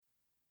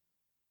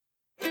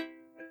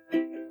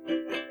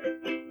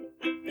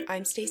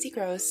I'm Stacey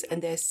Gross,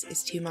 and this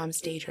is Two Moms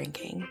Day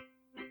Drinking.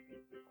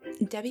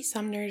 Debbie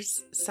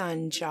Sumner's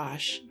son,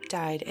 Josh,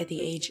 died at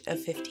the age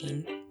of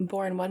 15.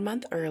 Born 1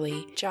 month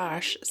early,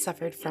 Josh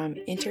suffered from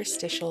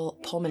interstitial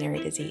pulmonary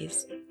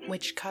disease,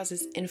 which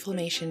causes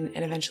inflammation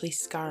and eventually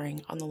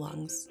scarring on the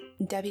lungs.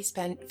 Debbie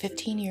spent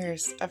 15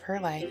 years of her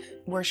life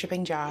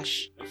worshiping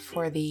Josh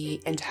for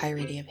the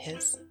entirety of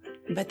his.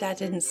 But that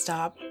didn't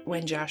stop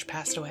when Josh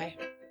passed away.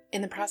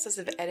 In the process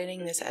of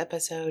editing this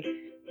episode,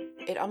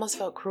 it almost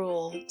felt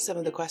cruel, some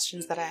of the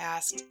questions that I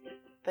asked,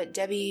 but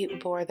Debbie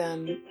bore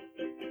them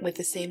with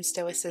the same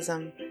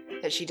stoicism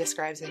that she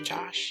describes in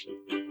Josh.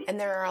 And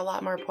there are a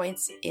lot more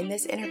points in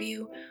this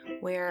interview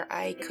where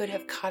I could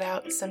have cut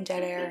out some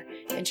dead air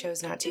and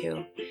chose not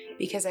to,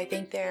 because I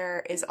think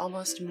there is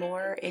almost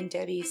more in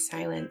Debbie's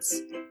silence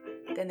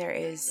than there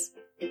is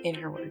in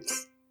her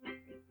words.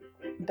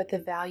 But the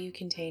value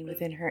contained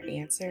within her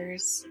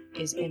answers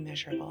is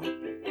immeasurable.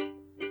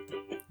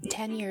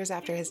 10 years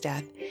after his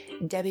death,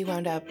 Debbie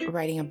wound up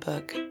writing a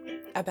book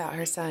about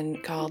her son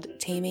called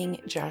Taming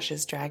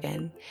Josh's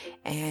Dragon.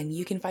 And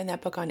you can find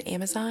that book on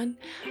Amazon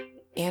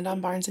and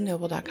on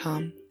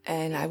barnesandnoble.com.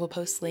 And I will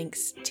post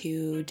links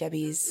to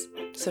Debbie's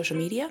social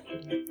media,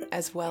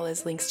 as well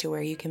as links to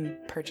where you can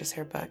purchase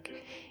her book.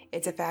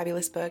 It's a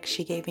fabulous book.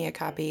 She gave me a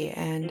copy,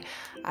 and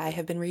I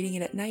have been reading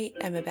it at night.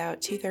 I'm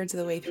about 2/3 of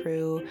the way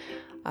through,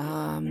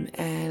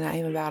 and I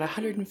am about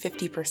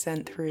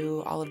 150%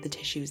 through all of the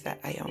tissues that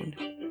I own.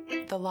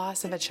 The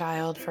loss of a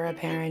child for a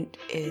parent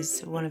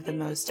is one of the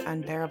most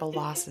unbearable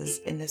losses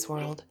in this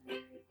world,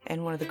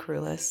 and one of the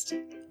cruelest.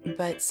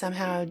 But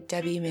somehow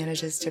Debbie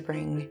manages to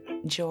bring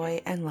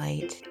joy and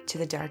light to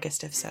the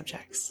darkest of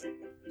subjects.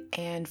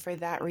 And for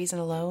that reason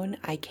alone,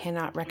 I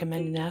cannot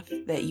recommend enough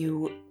that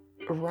you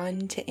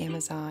run to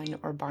Amazon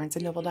or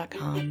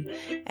barnesandnoble.com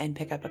and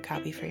pick up a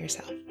copy for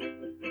yourself.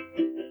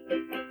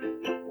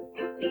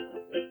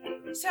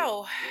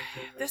 So,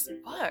 this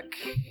book,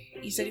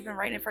 you said you've been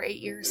writing it for 8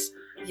 years?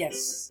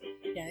 Yes.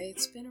 Yeah,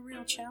 it's been a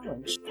real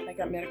challenge. I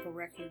got medical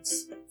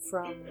records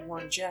from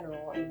Warren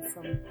General and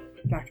from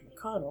Dr.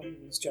 McConnell,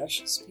 who was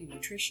Josh's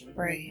pediatrician.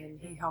 Right. And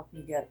he helped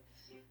me get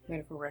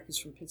medical records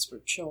from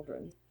Pittsburgh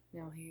Children.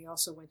 Now, he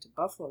also went to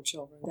Buffalo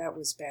Children. That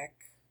was back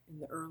in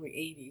the early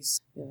 80s.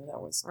 You know, that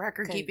was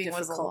record keeping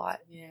was a lot.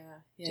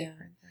 Yeah.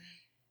 Different.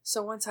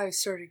 So once I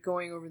started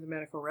going over the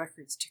medical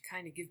records to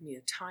kind of give me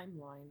a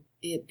timeline,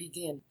 it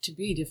began to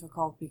be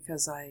difficult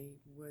because I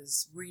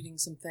was reading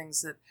some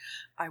things that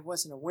I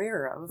wasn't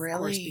aware of. Really? Of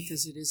course,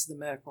 because it is the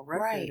medical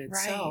record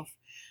itself.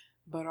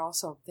 But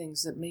also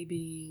things that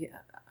maybe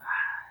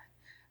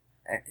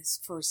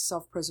for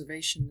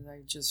self-preservation that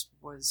I just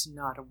was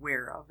not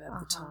aware of at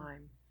the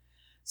time.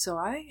 So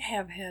I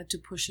have had to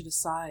push it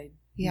aside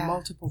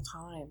multiple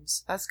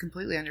times. That's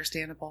completely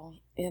understandable.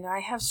 And I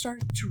have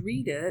started to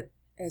read it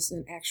as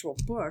an actual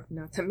book,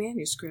 not the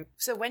manuscript.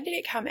 So when did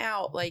it come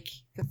out? Like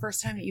the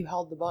first time that you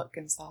held the book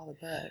and saw the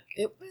book?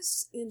 It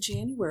was in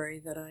January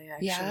that I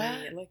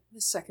actually, like the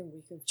second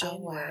week of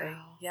January. Oh,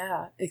 wow.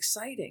 Yeah,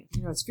 exciting.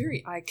 You know, it's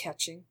very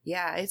eye-catching.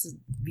 Yeah, it's a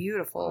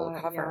beautiful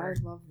cover.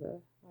 Yeah,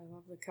 I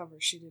love the cover.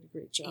 She did a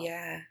great job.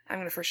 Yeah, I'm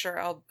going to for sure,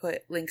 I'll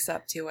put links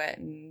up to it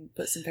and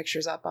put some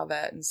pictures up of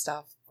it and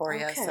stuff for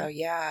you. So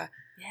yeah,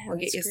 we'll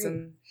get you great.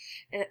 Some.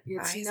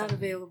 It's not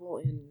available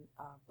in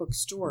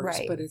bookstores,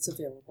 but it's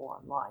available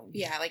online.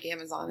 Yeah, like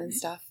Amazon and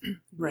stuff.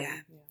 Right.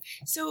 Yeah.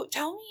 So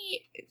tell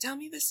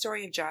me the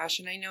story of Josh.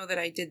 And I know that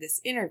I did this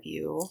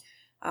interview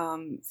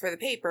for the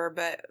paper,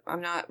 but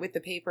I'm not with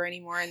the paper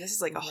anymore, and this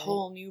is like a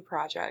whole new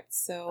project.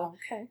 So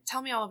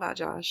tell me all about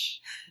Josh.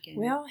 Again.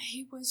 Well,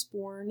 he was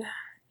born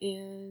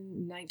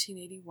in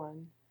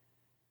 1981.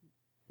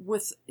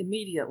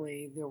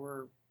 Immediately there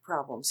were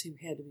problems. He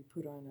had to be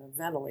put on a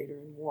ventilator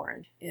in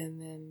Warren, and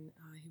then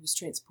he was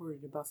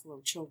transported to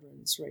Buffalo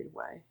Children's right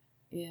away.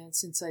 And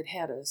since I'd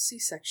had a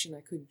C-section,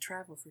 I couldn't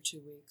travel for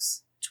 2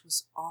 weeks, which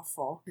was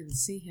awful. Didn't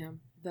see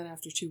him. Then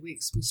after 2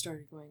 weeks, we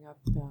started going up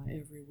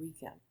every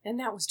weekend. And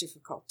that was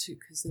difficult, too,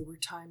 because there were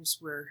times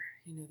where,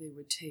 they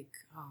would take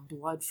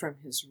blood from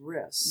his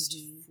wrist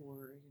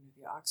for,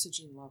 the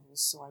oxygen levels,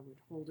 so I would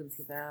hold him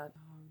for that.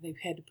 They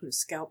had to put a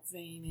scalp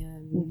vein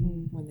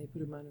in when they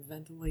put him on a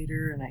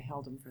ventilator, and I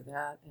held him for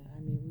that.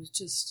 And, it was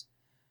just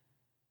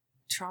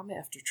trauma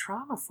after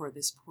trauma for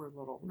this poor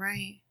little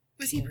Right.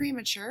 Was he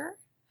premature?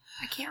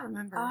 I can't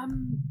remember.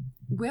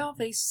 Well,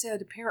 they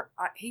said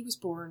he was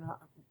born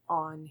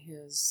on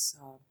his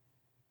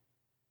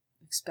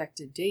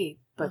expected date,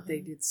 but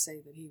they did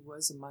say that he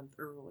was a month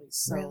early.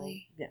 So,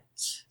 really? Yeah.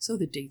 So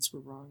the dates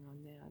were wrong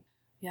on that.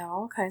 Yeah,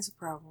 all kinds of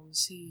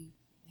problems. He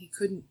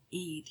couldn't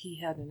eat. He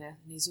had an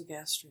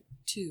nasogastric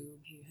tube.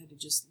 He had to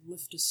just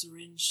lift a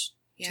syringe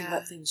to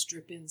let things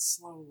drip in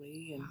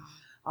slowly and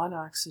on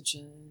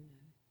oxygen.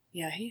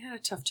 Yeah, he had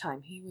a tough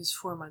time. He was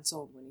 4 months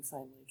old when he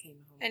finally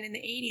came home. And in the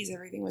 80s,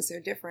 everything was so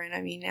different.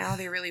 I mean, now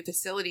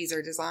facilities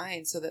are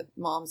designed so that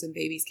moms and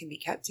babies can be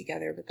kept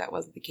together, but that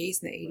wasn't the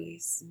case in the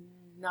 80s.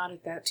 Not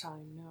at that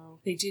time, no.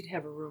 They did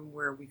have a room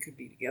where we could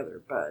be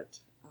together, but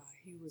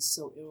he was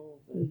so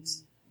ill that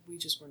we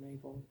just weren't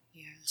able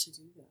Yeah. to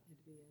do that. We had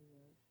to be in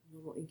the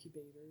little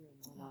incubator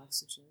and on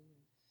oxygen.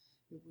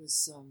 And it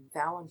was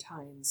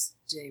Valentine's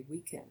Day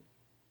weekend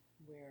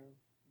where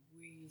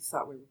we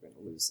thought we were going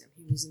to lose him.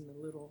 He was in the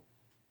little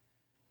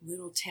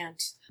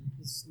tent.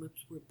 His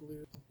lips were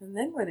blue. And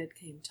then when it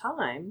came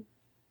time,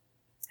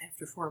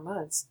 after 4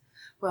 months,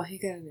 well, he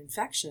got an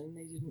infection.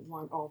 They didn't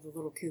want all the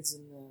little kids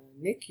in the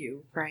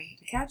NICU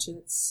to catch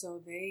it.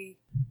 So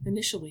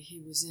initially he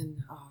was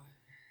in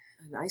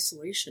an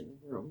isolation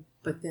room,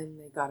 but then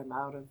they got him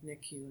out of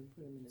NICU and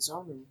put him in his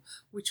own room,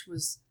 which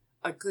was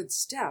a good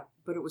step,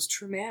 but it was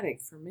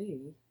traumatic for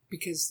me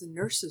because the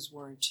nurses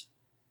weren't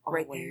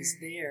always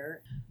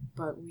there.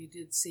 But we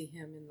did see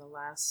him in the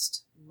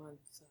last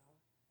month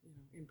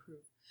improve.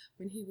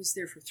 When he was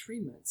there for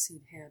 3 months,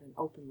 he'd had an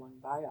open lung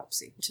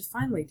biopsy to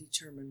finally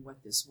determine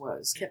what this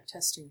was. Kept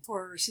testing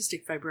for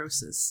cystic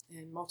fibrosis,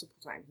 and multiple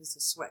times it's a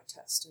sweat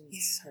test, and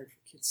it's hard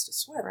for kids to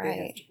sweat.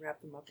 They have to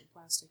wrap them up in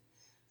plastic.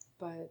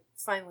 But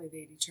finally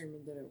they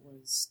determined that it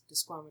was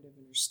desquamative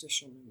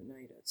interstitial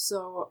pneumonitis.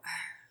 So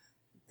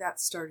that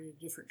started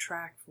a different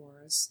track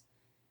for us.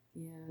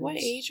 And what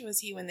age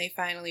was he when they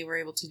finally were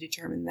able to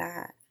determine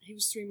that? He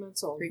was 3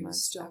 months old. 3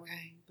 months,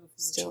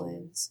 still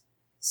in.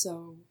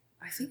 So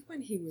I think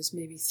when he was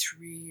maybe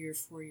 3 or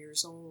 4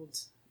 years old,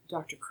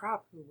 Dr.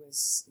 Kropp, who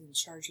was in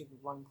charge of the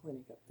lung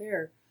clinic up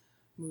there,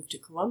 moved to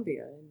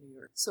Columbia in New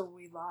York. So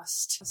we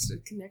lost a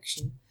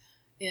connection.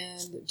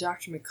 And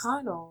Dr.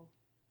 McConnell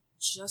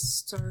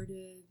just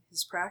started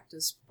his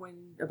practice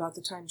about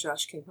the time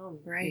Josh came home.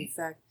 Right. In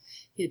fact,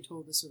 he had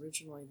told us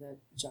originally that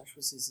Josh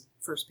was his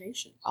first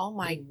patient. Oh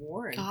my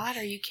God,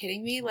 are you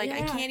kidding me? Like,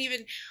 I can't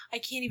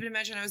even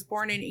imagine. I was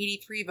born in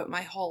 83, but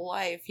my whole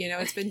life,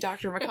 it's been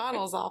Dr.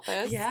 McConnell's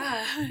office.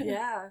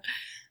 Yeah.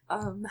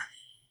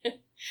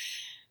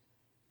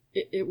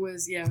 It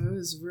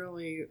was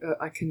really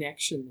a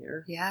connection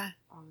there. Yeah.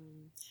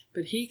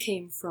 But he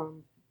came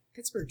from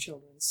Pittsburgh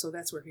Children's, so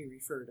that's where he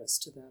referred us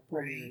to the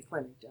pulmonary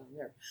clinic down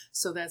there.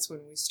 So that's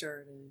when we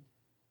started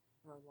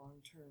our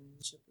long-term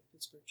relationship with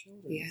Pittsburgh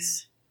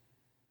Children's,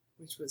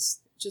 which was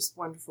just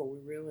wonderful.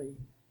 We really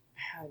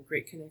had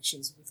great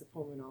connections with the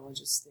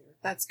pulmonologists there.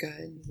 That's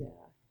good.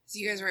 Yeah. So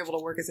you guys were able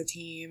to work as a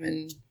team,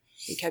 and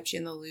they kept you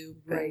in the loop.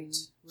 Right.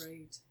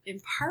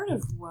 And part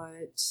of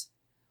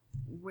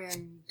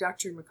when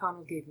Dr.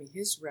 McConnell gave me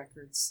his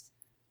records,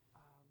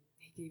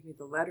 he gave me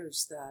the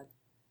letters that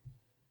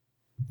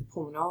the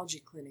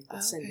pulmonology clinic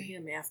would send to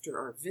him after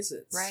our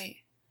visits. Right.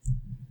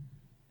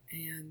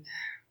 And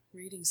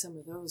reading some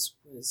of those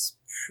was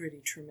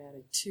pretty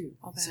traumatic too.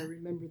 So I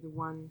remember the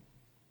one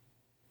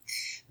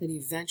that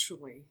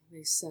eventually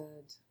they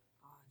said,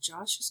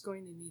 Josh is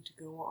going to need to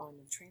go on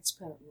the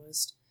transplant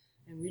list,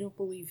 and we don't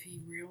believe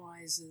he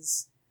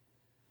realizes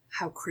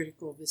how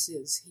critical this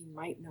is. He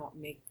might not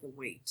make the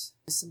wait.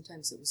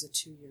 Sometimes it was a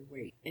 2-year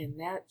wait. And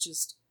that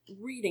just,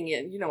 reading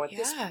it, at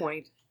this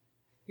point,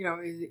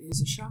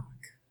 is a shock.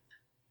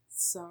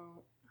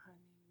 So,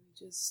 we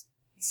just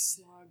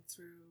slogged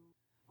through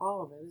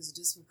all of it, as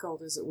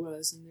difficult as it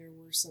was, and there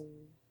were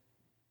some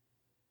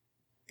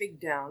big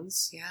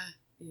downs. Yeah.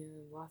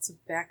 And lots of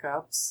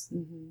backups.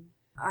 Mm-hmm.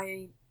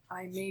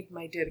 I made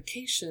my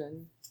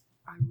dedication.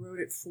 I wrote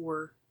it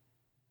for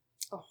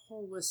a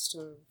whole list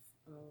of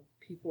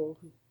people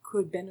who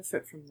could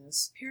benefit from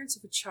this. Parents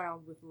of a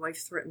child with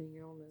life-threatening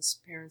illness,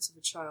 parents of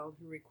a child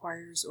who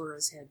requires or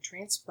has had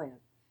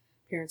transplant,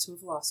 parents who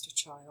have lost a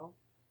child,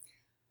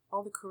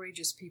 all the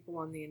courageous people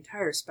on the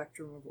entire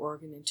spectrum of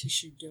organ and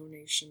tissue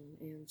donation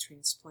and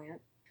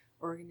transplant,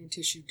 organ and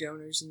tissue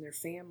donors and their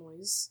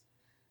families,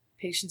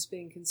 patients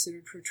being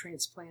considered for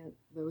transplant,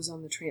 those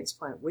on the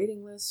transplant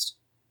waiting list,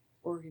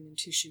 organ and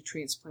tissue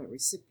transplant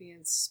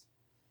recipients,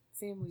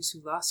 families who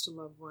lost a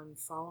loved one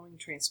following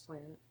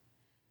transplant,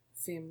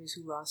 families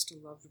who lost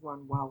a loved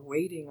one while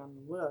waiting on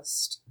the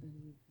list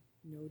and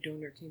no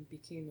donor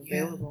became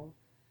available,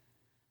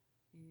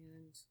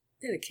 and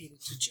dedicated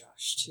to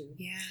Josh too.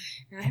 Yeah.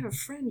 And I have a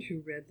friend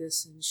who read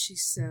this, and she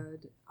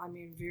said,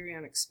 very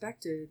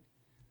unexpected,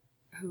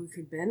 who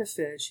could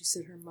benefit. She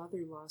said her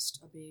mother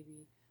lost a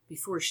baby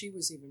before she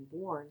was even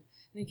born,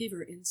 and it gave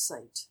her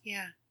insight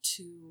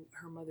to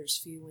her mother's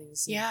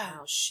feelings and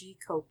how she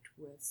coped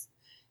with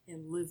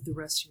and lived the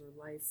rest of her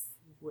life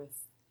with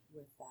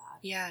that.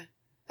 Yeah.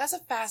 That's a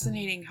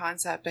fascinating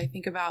concept. I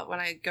think about when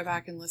I go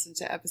back and listen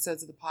to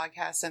episodes of the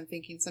podcast, I'm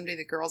thinking someday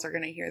the girls are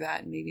going to hear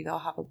that and maybe they'll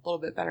have a little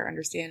bit better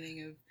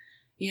understanding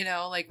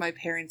of, like my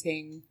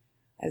parenting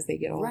as they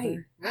get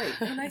older. Right.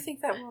 And I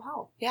think that will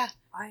help. Yeah.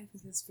 I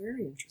think that's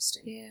very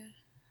interesting. Yeah.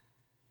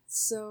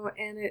 So,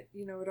 and it,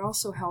 it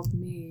also helped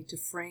me to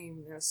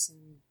frame this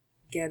and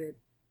get it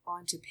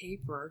onto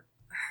paper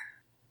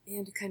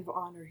and to kind of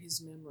honor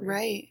his memory.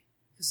 Right.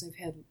 Because I've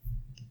had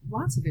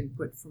lots of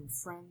input from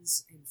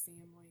friends and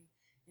family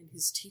and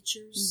his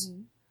teachers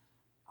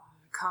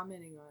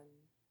commenting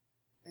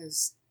on,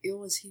 as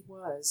ill as he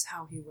was,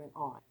 how he went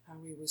on,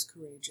 how he was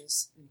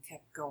courageous and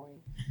kept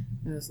going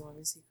as long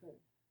as he could.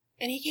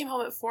 And he came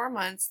home at 4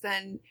 months.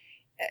 Then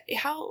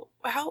how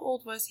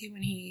old was he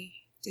when he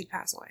did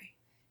pass away?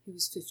 He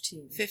was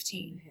 15.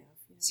 15. And a half.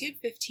 Yeah. So you had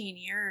 15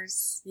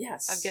 years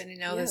Yes. of getting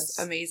to know this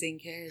amazing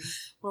kid.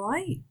 Well,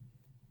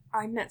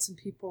 I met some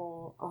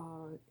people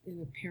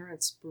in a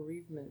parents'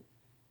 bereavement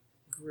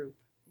group,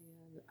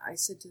 and I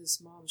said to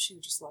this mom, she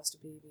had just lost a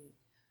baby,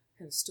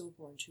 had a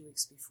stillborn 2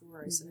 weeks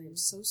before. I said, I am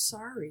so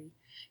sorry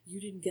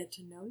you didn't get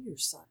to know your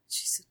son.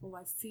 She said, well,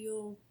 I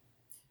feel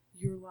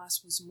your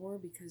loss was more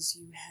because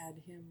you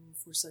had him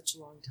for such a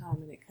long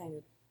time, and it kind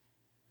of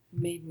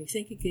made me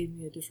think. It gave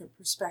me a different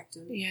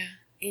perspective. Yeah.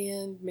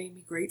 And made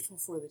me grateful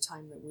for the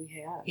time that we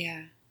had.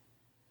 Yeah.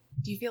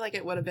 Do you feel like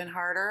it would have been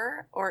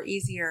harder or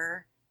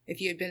easier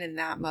if you had been in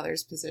that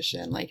mother's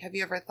position? Like, have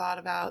you ever thought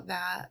about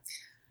that?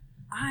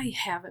 I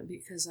haven't,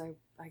 because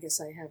I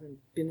guess I haven't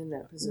been in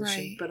that position.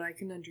 Right. But I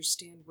can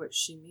understand what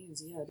she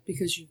means,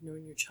 because you've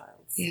known your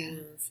child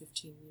for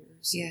 15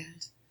 years. Yeah.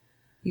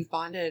 You've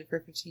bonded for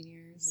 15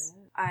 years.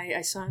 Yeah.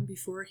 I saw him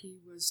before he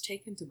was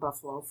taken to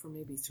Buffalo for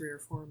maybe 3 or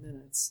 4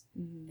 minutes.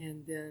 Mm-hmm.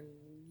 And then,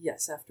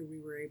 after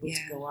we were able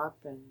to go up,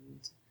 and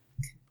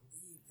I couldn't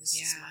believe this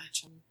is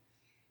much.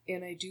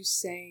 And I do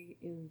say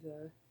in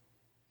the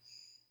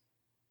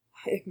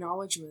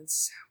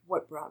acknowledgments,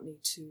 what brought me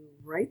to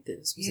write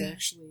this was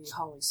actually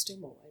Holly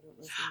Stimmel. I don't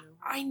know if you know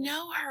her. I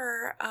know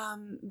her,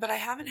 but I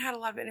haven't had a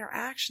lot of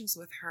interactions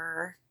with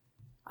her.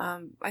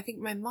 I think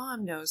my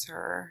mom knows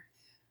her.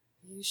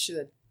 You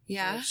should.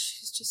 Yeah?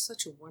 She's just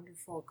such a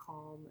wonderful,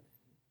 calm,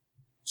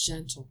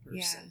 gentle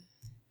person.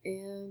 Yeah.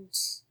 And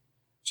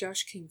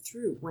Josh came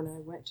through. When I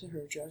went to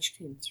her, Josh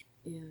came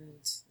through.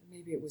 And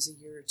maybe it was a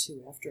year or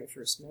 2 after I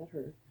first met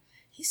her.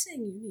 He's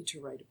saying, you need to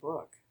write a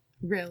book.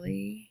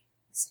 Really?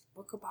 I said, a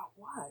book about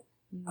what?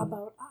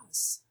 About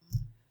us.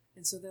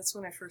 And so that's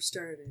when I first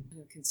started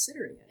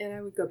considering it. And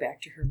I would go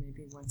back to her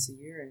maybe once a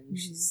year, and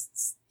he's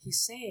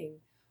saying,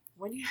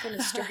 when are you going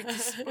to start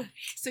this book?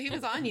 So he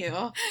was on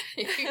you.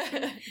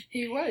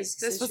 He was.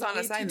 This was on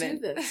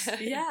assignment. Do this.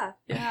 Yeah.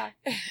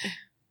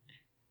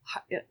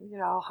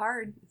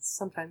 Hard. It's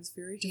sometimes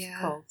very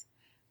difficult. Yeah.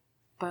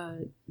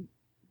 But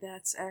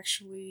that's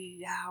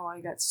actually how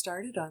I got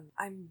started on.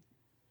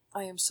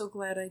 I am so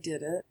glad I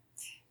did it.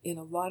 And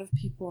a lot of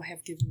people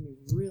have given me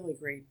really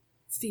great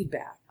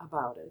feedback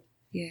about it.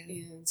 Yeah.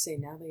 And say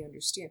now they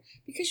understand.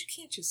 Because you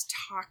can't just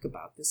talk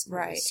about this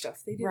kind of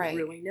stuff. They didn't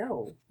really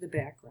know the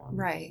background.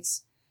 Right.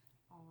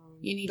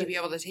 You need to be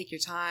able to take your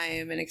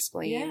time and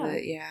explain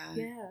it.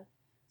 Yeah.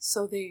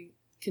 So they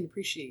can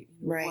appreciate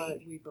what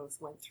we both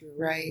went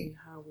through. And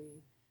how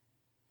we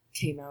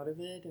came out of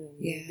it.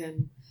 And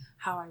then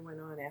how I went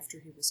on after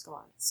he was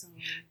gone. So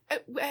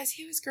as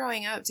he was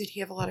growing up, did he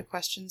have a lot of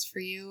questions for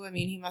you? I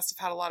mean, he must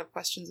have had a lot of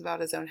questions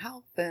about his own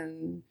health.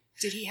 And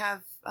did he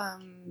have...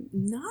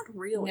 Not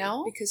really.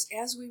 No? Because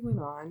as we went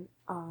on,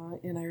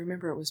 and I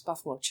remember it was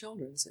Buffalo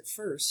Children's at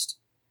first,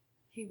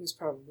 he was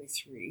probably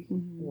 3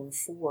 or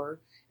 4,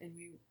 and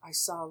I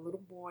saw a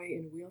little boy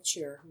in a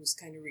wheelchair who was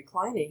kind of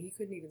reclining. He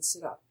couldn't even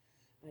sit up.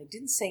 I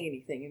didn't say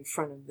anything in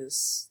front of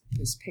this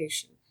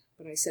patient,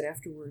 but I said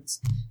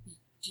afterwards,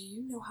 do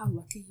you know how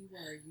lucky you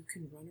are? You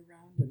can run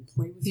around and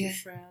play with your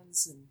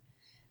friends,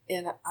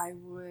 and I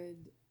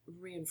would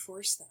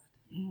reinforce that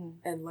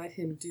and let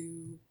him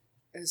do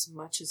as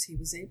much as he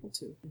was able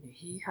to.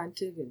 He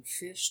hunted and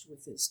fished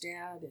with his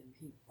dad, and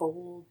he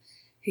bowled.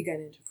 He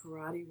got into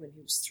karate when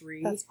he was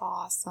 3. That's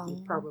awesome.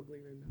 You probably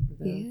remember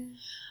that.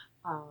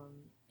 Yeah.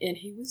 And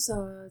he was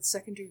a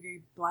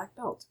second-degree black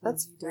belt.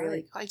 That's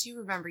really cool. I do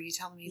remember you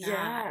telling me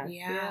that.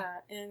 Yeah.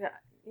 And,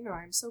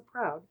 I'm so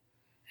proud.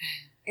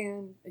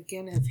 And,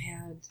 again, I've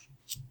had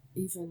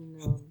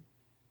even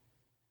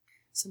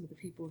some of the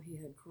people he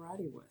had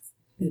karate with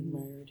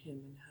admired him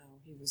and how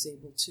he was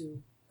able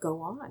to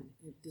go on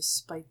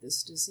despite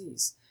this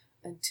disease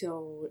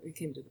until it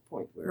came to the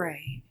point where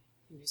he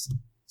was...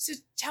 So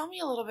tell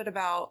me a little bit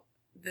about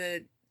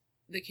the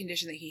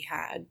condition that he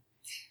had.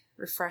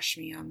 Refresh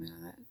me on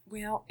that.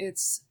 Well,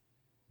 it's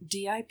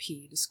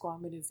DIP,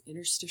 desquamative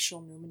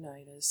interstitial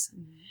pneumonitis,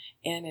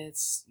 and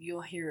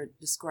you'll hear it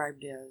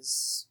described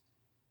as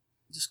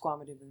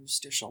desquamative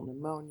interstitial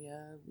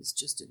pneumonia. It was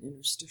just an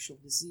interstitial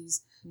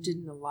disease.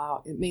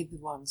 It made the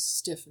lungs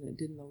stiff, and it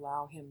didn't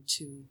allow him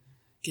to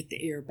get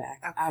the air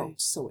back out.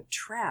 So it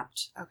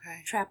trapped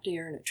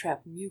air, and it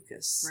trapped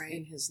mucus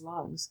in his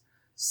lungs.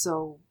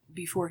 So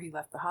before he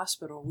left the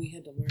hospital, we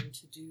had to learn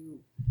to do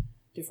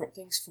different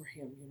things for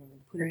him,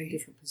 put him in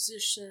different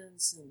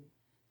positions and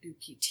do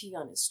PT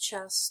on his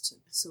chest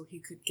so he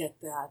could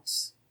get that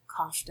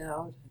coughed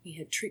out. He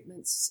had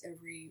treatments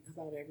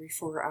about every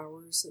 4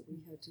 hours that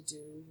we had to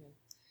do,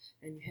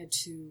 and you had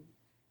to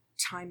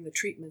time the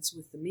treatments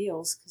with the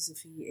meals, because if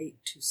he ate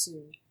too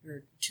soon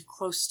or too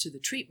close to the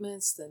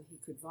treatments, then he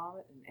could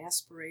vomit and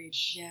aspirate.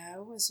 Yeah,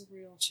 it was a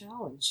real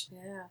challenge.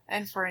 Yeah.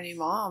 And for a new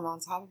mom on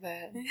top of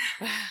it.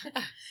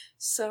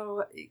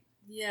 So,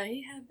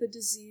 he had the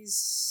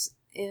disease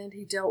and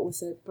he dealt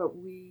with it, but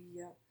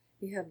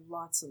he had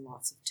lots and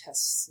lots of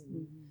tests.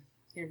 And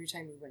every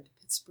time we went to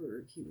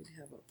Pittsburgh, he would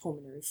have a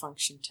pulmonary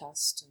function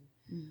test.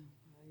 And,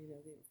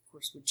 they, of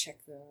course, would check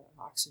the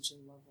oxygen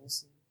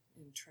levels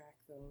and track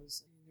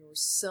those. I mean, there were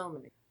so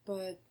many.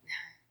 But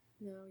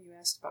No, you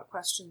asked about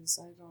questions.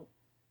 I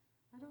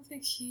don't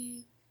think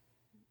he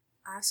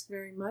asked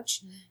very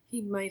much.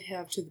 He might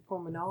have to the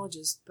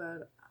pulmonologist,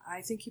 but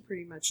I think he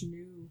pretty much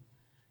knew,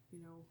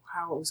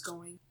 how it was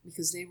going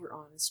because they were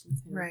honest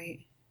with him.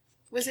 Right.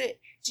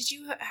 Did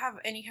you have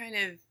any kind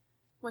of,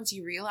 once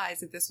you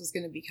realized that this was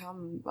going to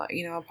become,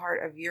 a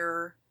part of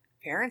your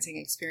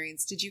parenting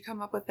experience, did you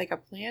come up with like a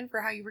plan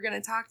for how you were going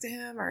to talk to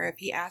him? Or if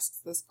he asks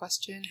this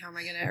question, how am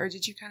I going to, or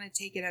did you kind of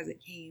take it as it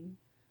came?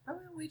 Oh,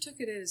 well, we took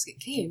it as it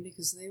came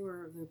because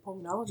the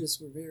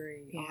pulmonologists were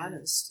very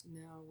honest.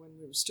 Now, when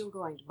we were still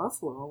going to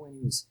Buffalo, when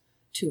he was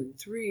 2 and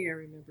 3, I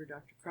remember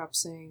Dr. Kropp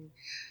saying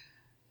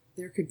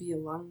there could be a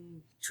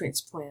lung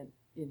transplant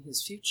in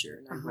his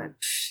future. And I went,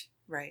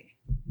 right.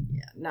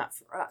 Yeah, not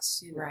for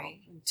us,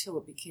 right. Until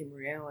it became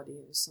reality.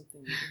 It was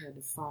something we had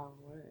to file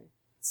away.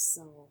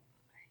 So,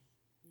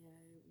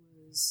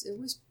 yeah, it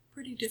was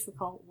pretty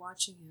difficult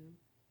watching him,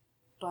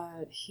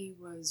 but he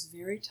was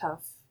very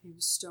tough. He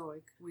was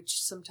stoic,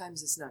 which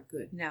sometimes is not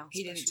good. No,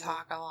 he didn't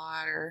talk a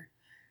lot or...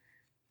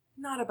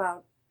 Not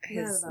about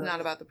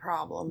the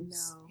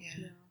problems.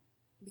 No,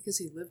 because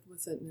he lived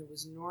with it and it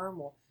was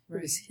normal. Right.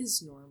 It was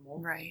his normal.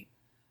 Right.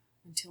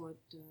 Until it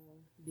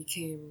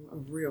became a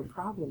real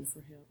problem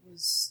for him.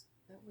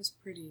 That was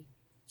pretty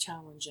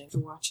challenging to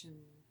watch him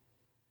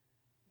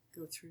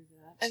go through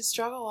that. And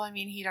struggle, I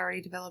mean, he'd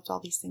already developed all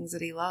these things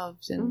that he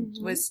loved. And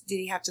did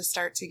he have to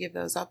start to give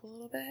those up a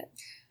little bit?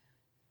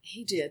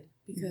 He did,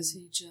 because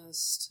he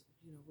just,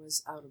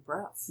 was out of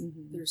breath.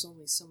 There's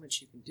only so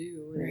much you can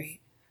do. And right.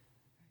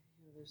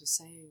 There's a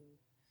saying,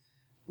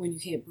 when you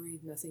can't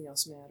breathe, nothing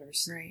else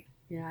matters. Right.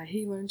 Yeah,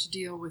 he learned to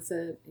deal with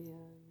it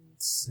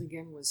and,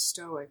 again, was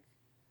stoic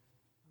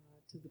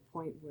to the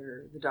point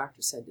where the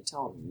doctors had to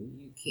tell him,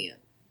 you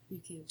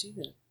can't do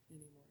that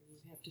anymore. You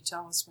have to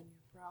tell us when you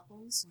have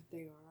problems, what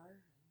they are.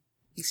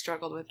 He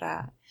struggled with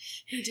that.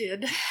 He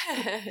did.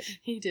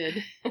 He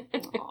did.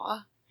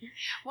 Aw.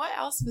 What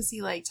else was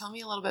he like? Tell me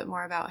a little bit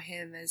more about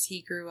him as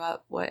he grew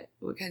up. What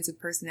kinds of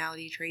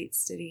personality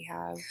traits did he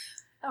have?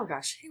 Oh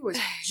gosh, he was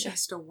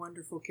just a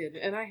wonderful kid.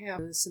 And I have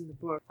this in the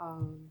book.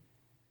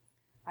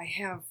 I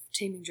have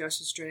Taming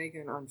Josh's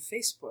Dragon on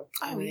Facebook.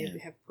 Oh,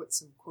 and I have put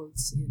some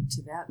quotes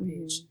into that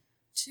page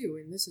too.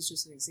 And this is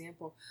just an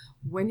example.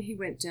 When he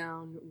went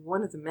down,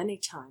 one of the many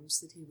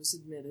times that he was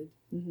admitted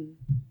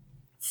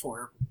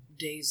for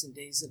days and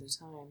days at a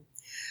time,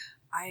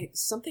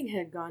 something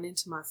had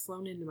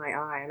flown into my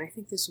eye, and I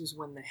think this was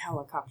when the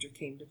helicopter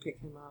came to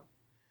pick him up.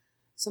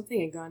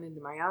 Something had gone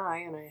into my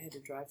eye, and I had to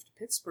drive to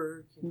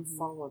Pittsburgh and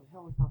follow the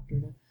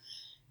helicopter.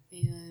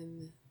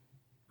 And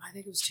I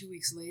think it was 2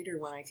 weeks later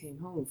when I came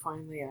home.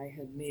 Finally, I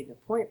had made an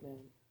appointment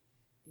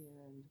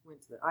and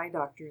went to the eye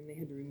doctor, and they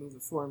had to remove a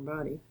foreign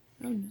body.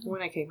 Oh, no.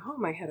 When I came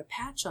home, I had a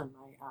patch on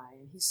my eye,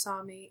 and he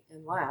saw me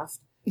and laughed,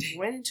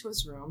 went into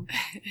his room,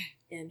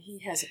 and he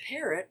has a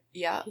parrot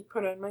he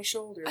put on my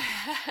shoulder.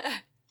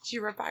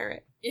 You're a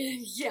pirate.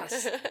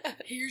 Yes.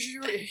 Here's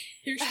your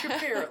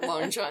parrot,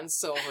 Long John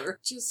Silver.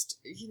 Just,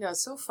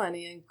 so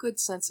funny and good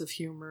sense of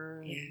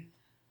humor. And,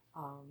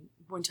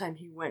 one time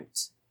he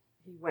went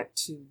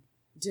to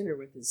dinner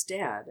with his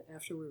dad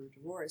after we were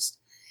divorced,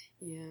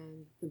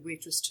 and the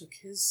waitress took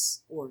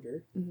his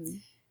order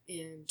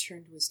and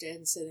turned to his dad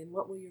and said, "And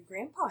what will your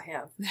grandpa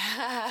have?"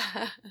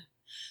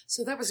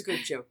 So that was a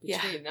good joke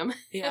between them.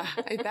 Yeah,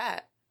 I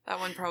bet. That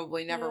one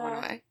probably never went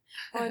away.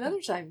 Well,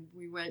 another time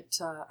we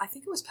went, I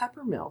think it was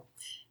Peppermill,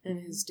 and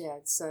his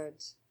dad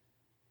said,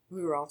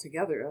 we were all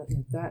together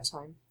at that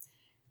time,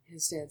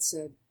 his dad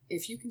said,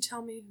 "If you can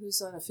tell me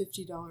who's on a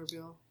 $50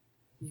 bill,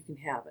 you can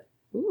have it."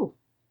 Ooh.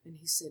 And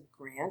he said,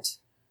 "Grant."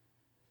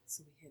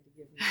 So we had to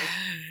give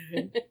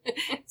him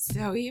that.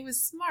 So he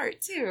was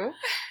smart, too.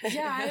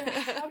 Yeah,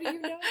 how do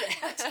you know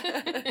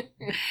that?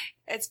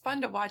 It's fun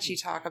to watch you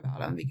talk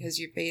about him because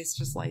your face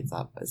just lights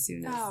up as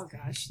soon as... Oh,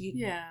 gosh.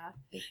 Yeah.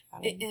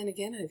 And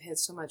again, I've had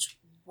so much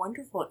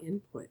wonderful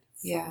input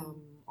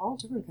from all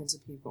different kinds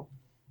of people.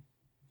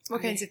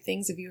 What kinds of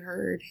things have you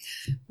heard?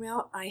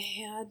 Well, I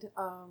had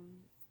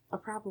a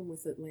problem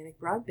with Atlantic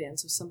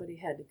Broadband, so somebody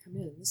had to come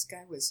in. This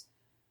guy was...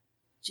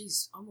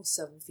 almost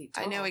 7 feet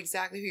tall. I know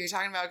exactly who you're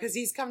talking about because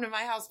he's come to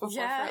my house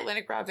before for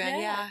Atlantic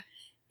Broadband. Yeah.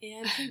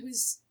 And he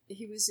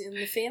was in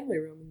the family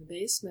room in the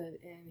basement,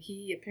 and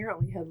he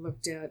apparently had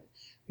looked at,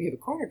 we have a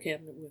corner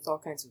cabinet with all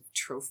kinds of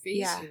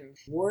trophies,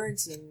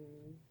 awards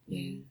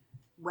and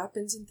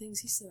weapons and things.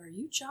 He said, "Are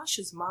you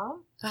Josh's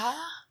mom?"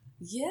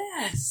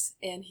 Yes.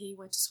 And he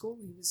went to school.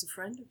 He was a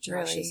friend of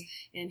Josh's. Really?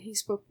 And he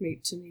spoke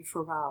to me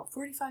for about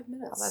 45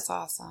 minutes. Oh, that's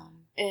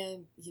awesome.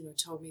 And,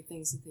 told me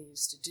things that they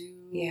used to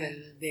do. Yeah.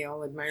 And they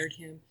all admired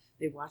him.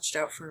 They watched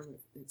out for him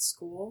at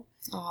school.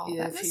 Oh,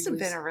 that must have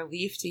been a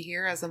relief to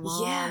hear as a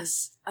mom.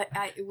 Yes.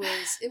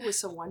 It was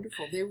so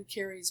wonderful. They would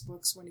carry his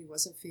books when he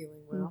wasn't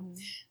feeling well.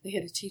 They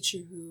had a teacher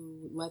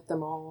who let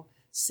them all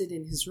sit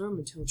in his room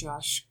until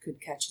Josh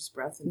could catch his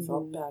breath and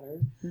felt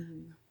better.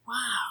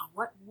 Wow,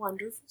 what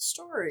wonderful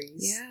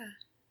stories. Yeah.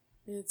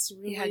 It's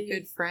really... He had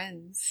good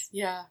friends.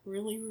 Yeah,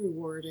 really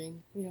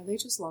rewarding. They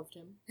just loved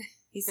him.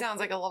 He sounds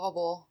like a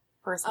lovable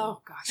person.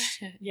 Oh,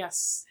 gosh.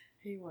 Yes,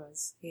 he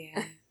was.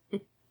 Yeah.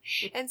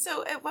 And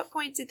so at what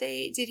point did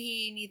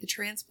he need the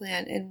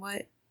transplant, and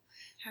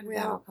how did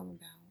that all come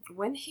about?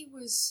 When he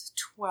was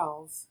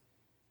 12,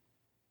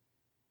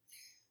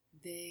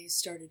 they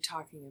started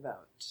talking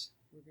about,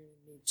 we're going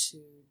to need to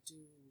do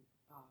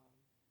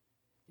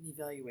an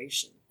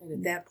evaluation. And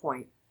at that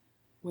point,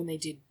 when they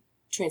did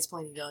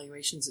transplant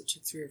evaluations, it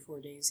took 3 or 4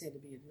 days, he had to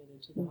be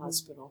admitted to the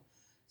hospital.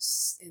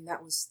 And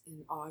that was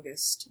in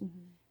August.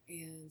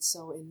 And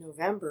so in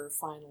November,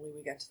 finally,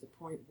 we got to the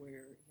point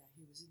where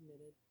he was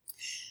admitted.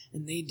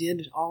 And they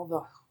did all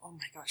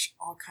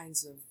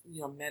kinds of,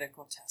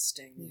 medical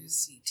testing,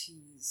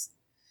 CTs,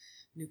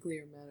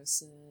 nuclear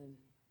medicine,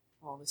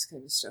 all this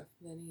kind of stuff.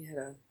 Then he had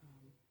a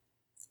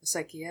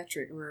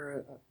psychiatric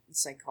or a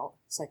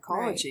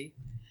psychology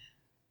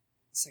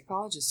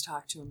psychologist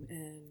talked to him,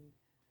 and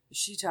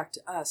she talked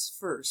to us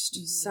first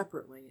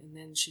separately, and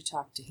then she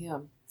talked to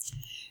him.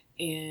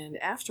 And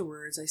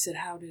afterwards, I said,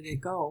 "How did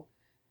it go?"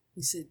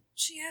 He said,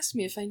 "She asked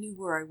me if I knew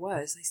where I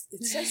was.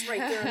 It says right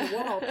there on the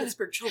wall,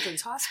 Pittsburgh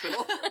Children's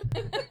Hospital."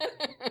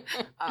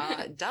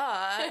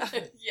 Duh.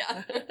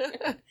 Yeah.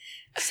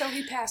 So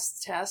he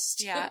passed the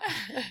test. Yeah.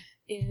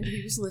 And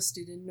he was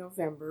listed in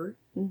November.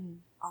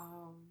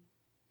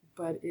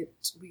 But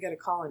we got a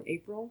call in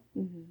April.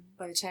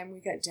 By the time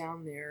we got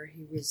down there,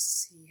 he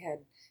was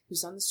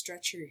on the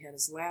stretcher. He had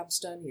his labs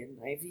done. He had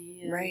an IV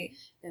in. Right.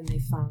 And they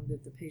found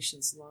that the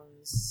patient's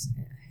lungs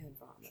had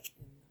vomit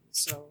in them.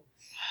 So,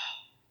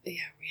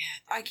 yeah,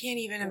 I can't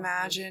even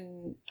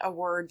imagine a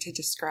word to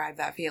describe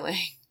that feeling.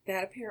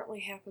 That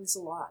apparently happens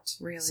a lot.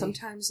 Really?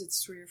 Sometimes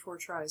it's 3 or 4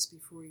 tries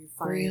before you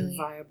find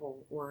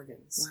viable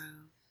organs.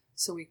 Wow.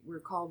 So we were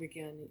called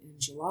again in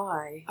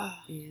July,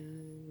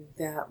 and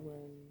that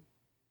one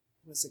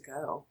was a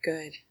go.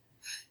 Good.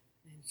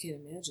 And you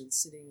can imagine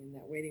sitting in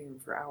that waiting room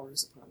for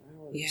hours upon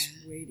hours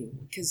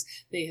waiting, because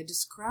they had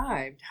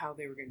described how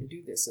they were going to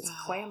do this. It's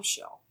a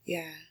clamshell.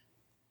 Yeah.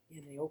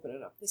 And they open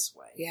it up this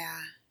way. Yeah.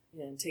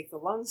 And take the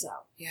lungs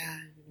out. Yeah.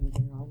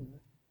 They're on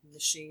a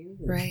machine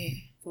that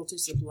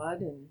filters the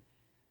blood, and,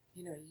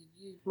 your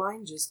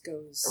mind just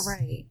goes...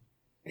 Right.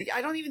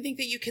 I don't even think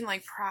that you can,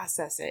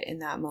 process it in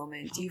that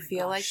moment. Do you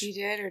feel like you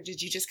did, or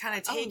did you just kind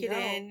of take it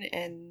in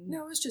and...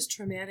 No, it was just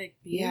traumatic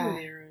being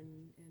there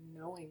and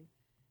knowing.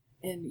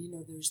 And,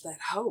 there's that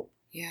hope.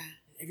 Yeah.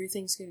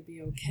 Everything's going to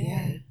be okay.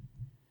 Yeah.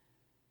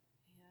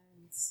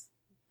 And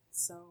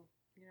so,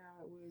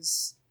 it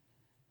was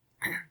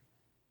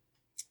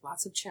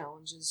lots of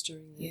challenges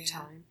during that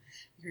time.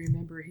 I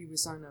remember he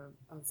was on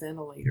a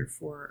ventilator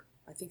for,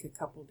 I think, a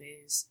couple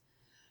days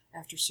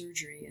after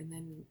surgery, and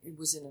then it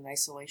was in an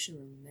isolation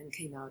room, and then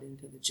came out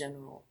into the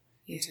general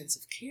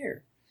intensive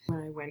care. When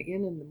I went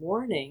in the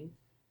morning,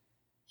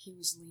 he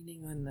was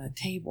leaning on the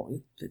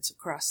table that's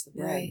across the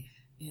bed,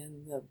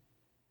 and the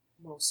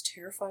most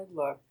terrified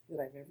look that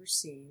I've ever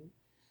seen.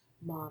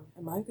 "Mom,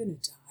 am I going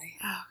to die?"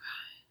 Oh,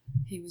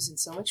 God. He was in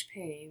so much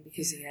pain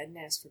because he hadn't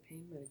asked for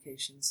pain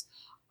medications.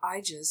 I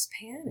just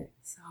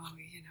panicked. So,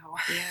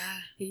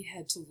 he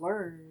had to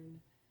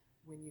learn,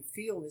 when you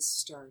feel this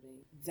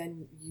starting,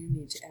 then you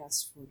need to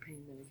ask for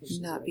pain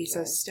medication. Not be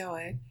so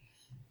stoic.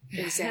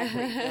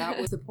 Exactly. That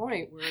was the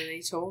point where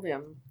they told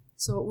him.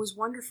 So it was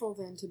wonderful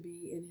then to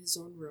be in his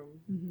own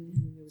room.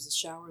 And there was a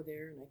shower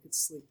there, and I could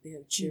sleep. They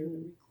had a chair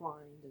that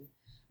reclined, and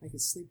I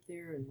could sleep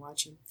there and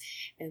watch him.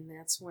 And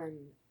that's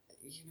when,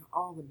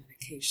 all the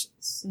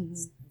medications,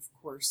 of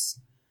course.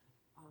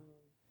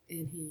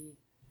 And he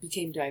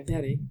became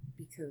diabetic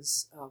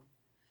because of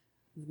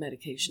the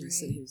medications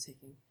that he was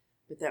taking.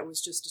 But that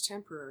was just a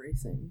temporary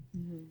thing.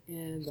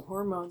 And the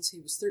hormones, he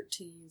was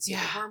 13, so the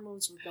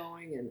hormones were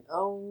going, and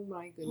oh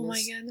my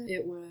goodness,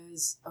 it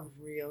was a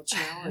real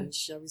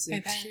challenge. I was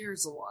in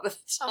tears a lot of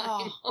the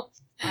time.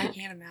 I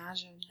can't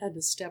imagine. Had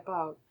to step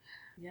out.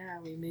 Yeah,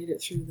 we made it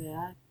through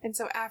that. And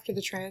so after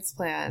the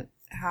transplant,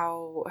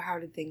 how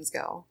did things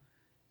go?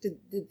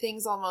 Did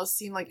things almost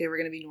seem like they were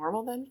going to be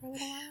normal then for a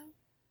little while?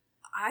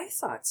 I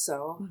thought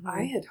so.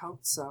 I had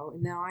hoped so.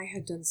 And now I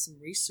had done some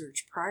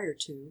research prior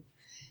to,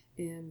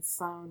 and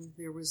found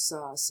there was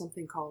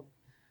something called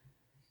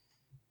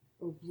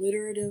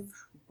obliterative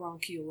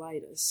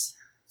bronchiolitis.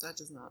 That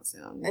does not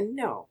sound... And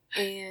no.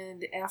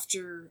 And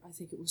after, I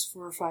think it was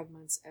 4 or 5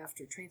 months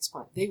after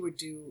transplant, they would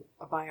do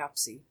a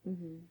biopsy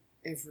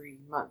every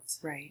month.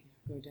 Right.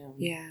 Go down.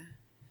 Yeah.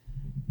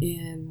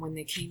 And when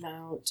they came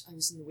out, I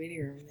was in the waiting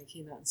room, and they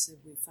came out and said,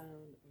 "We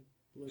found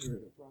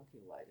obliterative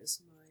bronchiolitis."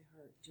 My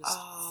heart just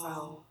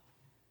fell.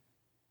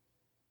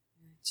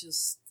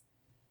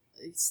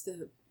 It's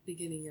the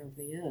beginning of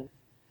the end.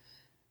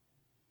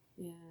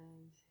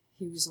 And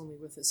he was only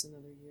with us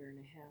another year and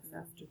a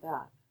half after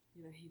that.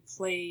 He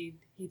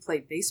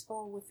played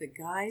baseball with the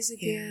guys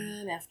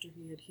again after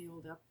he had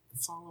healed up the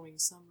following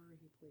summer.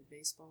 He played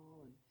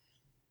baseball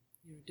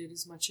and did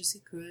as much as he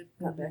could,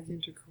 got back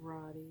into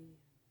karate.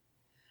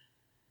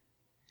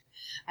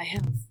 I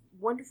have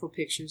wonderful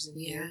pictures in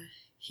here.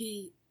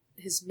 He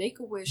his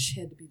Make-A-Wish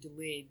had to be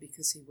delayed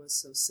because he was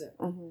so sick.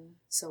 Mm-hmm.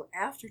 So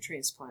after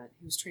transplant,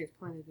 he was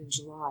transplanted in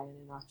July,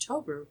 and in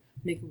October,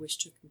 Make-A-Wish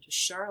took him to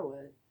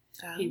Charlotte.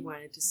 Oh. He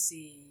wanted to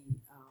see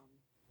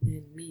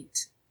and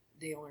meet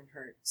Dale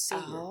Earnhardt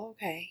Sr. Oh,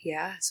 okay.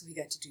 Yeah. So he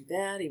got to do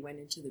that. He went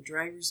into the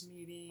driver's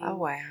meeting. Oh,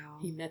 wow.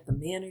 He met the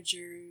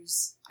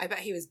managers. I bet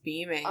he was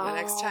beaming the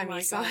next time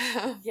you saw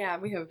him. Yeah,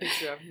 we have a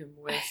picture of him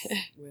with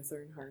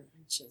Earnhardt.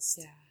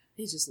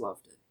 He just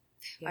loved it.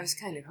 Yeah. I was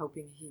kind of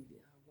hoping he'd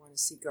want to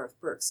see Garth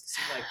Brooks because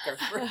he liked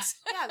Garth Brooks.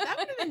 Yeah, that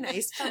would have been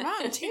nice for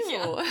Mom, too.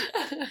 Yeah.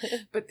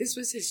 But this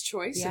was his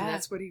choice, and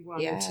that's what he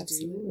wanted to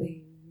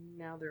absolutely. do.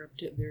 Now they're up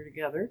there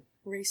together,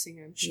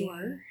 racing, I'm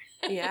sure.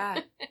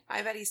 Yeah.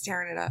 I bet he's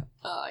tearing it up.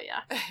 Oh,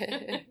 yeah.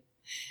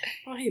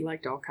 Well, he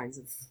liked all kinds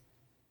of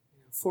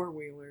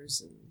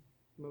four-wheelers and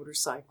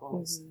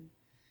motorcycles.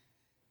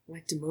 Mm-hmm.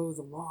 Liked to mow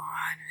the lawn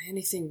or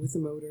anything with a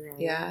motor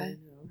on it. Yeah.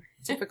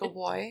 Typical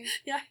boy.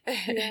 Yeah.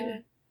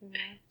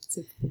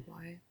 Typical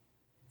boy.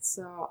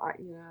 So,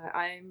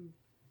 I'm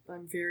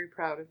very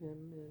proud of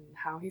him and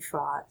how he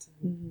fought.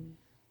 And,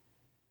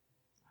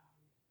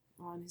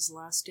 on his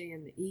last day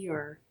in the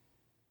ER,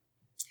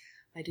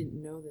 I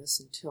didn't know this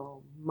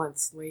until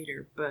months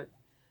later, but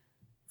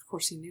of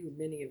course he knew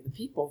many of the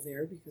people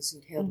there because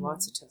he'd had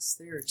lots of tests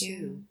there too.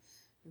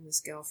 Yeah. And this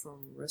gal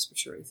from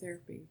respiratory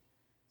therapy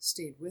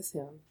stayed with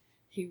him.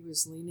 He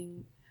was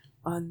leaning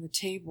on the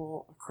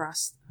table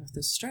across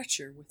the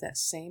stretcher with that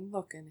same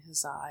look in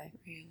his eye.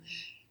 Really?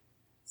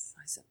 So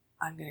I said,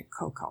 I'm going to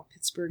call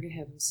Pittsburgh and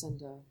have him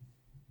send a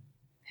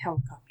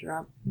helicopter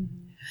up.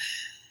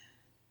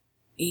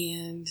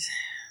 And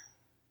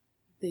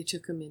they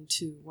took him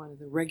into one of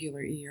the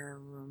regular ER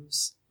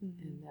rooms,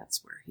 and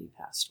that's where he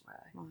passed away.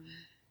 Wow.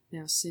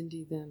 Now,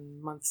 Cindy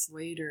then, months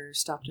later,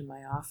 stopped in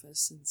my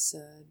office and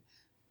said,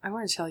 I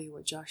want to tell you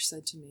what Josh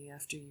said to me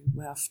after you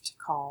left to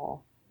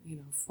call,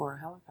 for a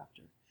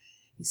helicopter.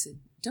 He said,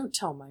 don't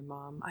tell my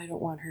mom. I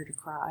don't want her to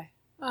cry.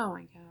 Oh,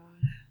 my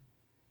God.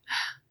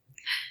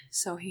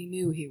 So he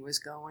knew he was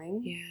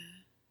going.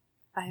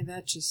 Yeah.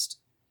 That just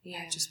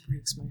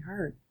breaks my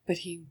heart. But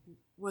he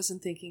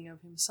wasn't thinking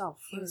of himself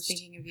first. He was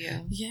thinking of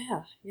you.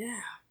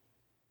 Yeah.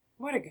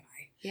 What a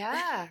guy.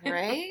 Yeah,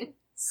 right?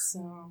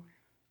 So,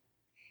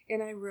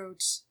 and I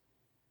wrote,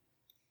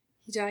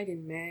 he died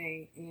in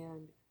May,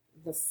 and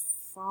the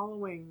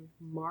following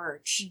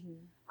March,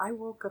 I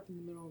woke up in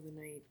the middle of the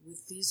night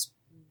with these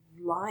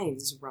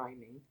lines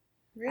rhyming.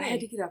 Really? I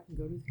had to get up and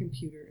go to the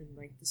computer and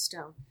write this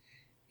down.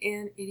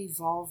 And it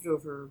evolved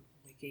over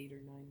like 8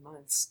 or 9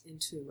 months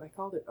into, I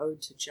called it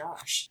Ode to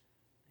Josh.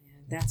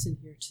 And that's in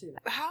here too.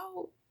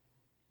 How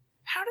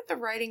did the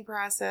writing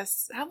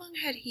process, how long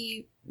had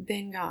he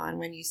been gone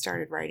when you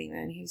started writing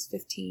then? He was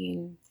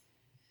 15.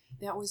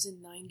 That was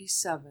in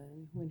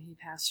 97 when he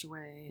passed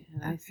away.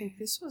 And I think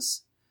this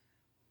was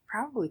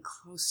probably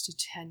close to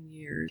 10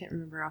 years. I can't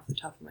remember off the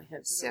top of my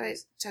head. So it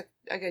took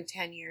a good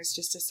 10 years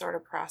just to sort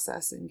of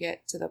process and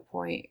get to the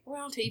point.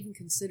 Well, to even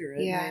consider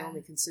it. Yeah. And I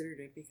only considered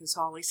it because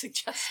Holly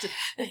suggested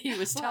that he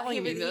was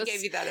telling me this. He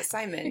gave you that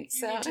assignment.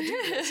 You need to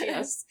do this,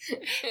 yes.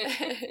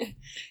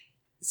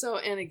 So,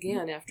 and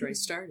again, after I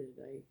started,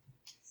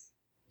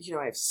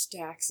 I have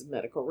stacks of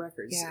medical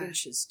records,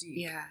 inches deep.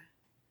 Yeah.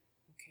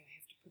 Okay, I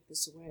have to put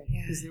this away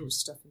because there was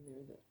stuff in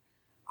there that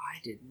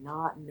I did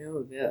not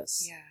know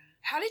this. Yeah.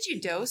 How did you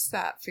dose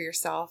that for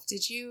yourself?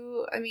 Did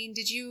you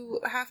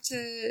have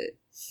to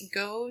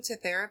go to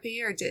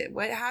therapy or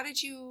how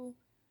did you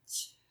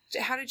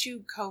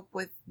cope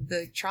with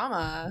the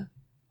trauma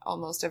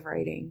almost of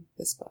writing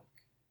this book?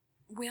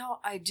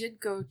 Well, I did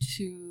go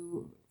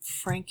to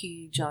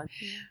Frankie John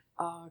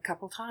a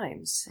couple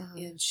times,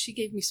 and she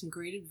gave me some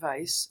great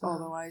advice,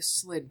 although I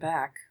slid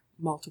back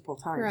multiple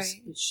times.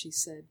 Right. But she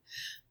said,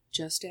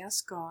 just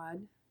ask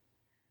God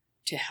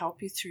to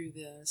help you through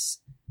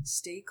this.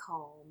 Stay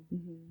calm.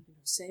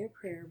 Say a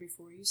prayer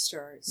before you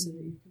start. Sit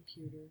at your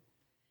computer.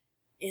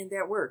 And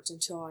that worked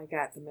until I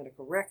got the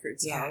medical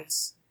records out.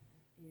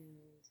 And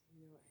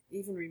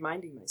even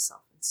reminding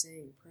myself and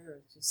saying a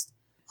prayer, just,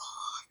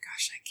 oh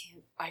gosh,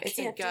 I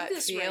can't do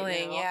this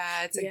feeling. Right now.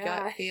 Yeah, it's a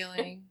gut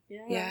feeling.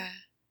 Yeah.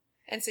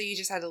 And so you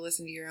just had to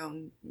listen to your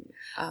own.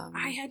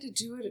 I had to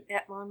do it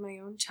on my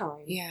own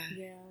time. Yeah.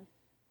 Yeah.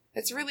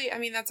 It's really,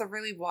 that's a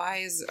really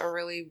wise, a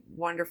really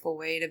wonderful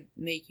way to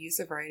make use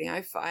of writing.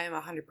 I am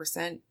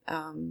 100%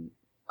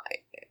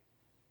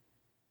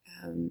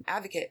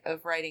 advocate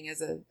of writing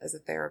as a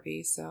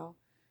therapy. So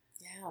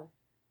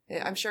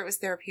yeah, I'm sure it was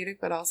therapeutic,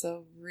 but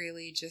also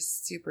really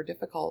just super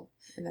difficult.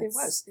 And it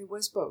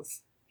was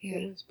both. Yeah.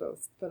 It was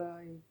both. But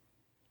I,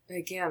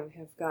 again,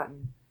 have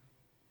gotten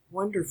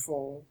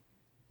wonderful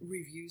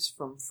reviews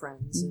from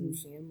friends and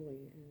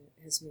family, and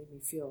it has made me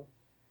feel,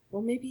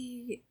 well,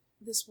 maybe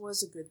this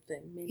was a good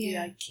thing. Maybe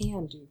I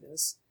can do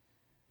this.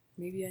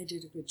 Maybe I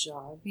did a good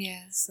job.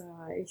 Yeah. So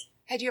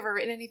had you ever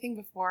written anything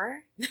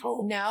before?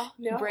 No.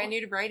 Brand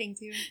new to writing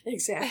too.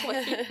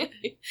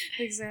 Exactly.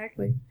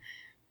 Exactly.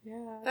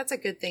 Yeah. That's a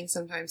good thing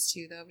sometimes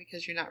too, though,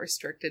 because you're not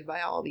restricted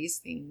by all these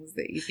things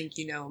that you think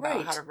you know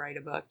about how to write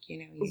a book.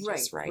 You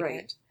just write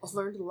it. I've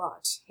learned a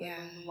lot. Yeah. I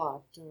learned a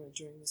lot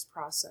during this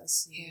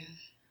process. Yeah.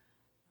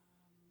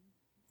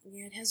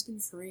 Yeah, it has been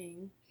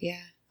freeing.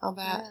 Yeah, I'll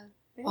bet.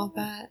 Yeah. I'll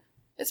bet.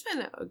 It's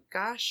been,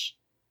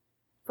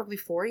 probably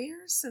 4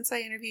 years since I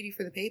interviewed you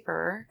for the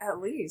paper. At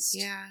least.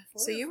 Yeah.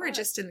 So you were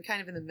just in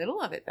the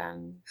middle of it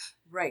then.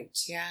 Right.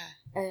 Yeah.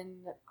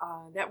 And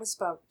that was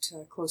about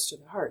close to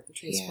the heart, the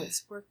transplant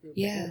support group.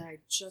 Yeah. And I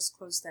just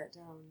closed that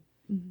down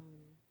in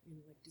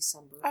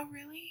December. Oh,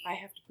 really? I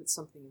have to put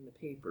something in the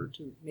paper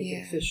to make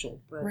it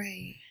official. But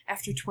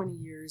after 20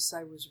 years,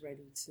 I was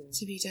ready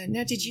to be done.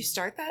 Now, did you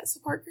start that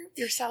support group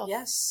yourself?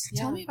 Yes.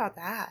 Tell me about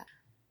that.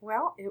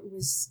 Well,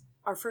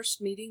 our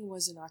first meeting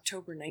was in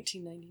October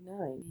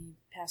 1999. He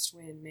passed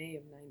away in May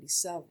of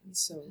 97.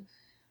 So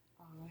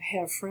I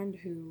had a friend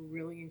who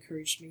really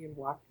encouraged me and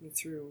walked me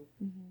through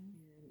and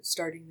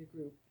starting the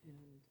group.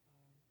 And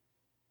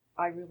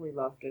I really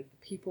loved it. The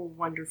people were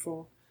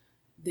wonderful.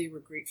 They were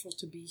grateful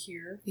to be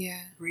here.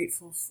 Yeah.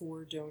 Grateful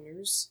for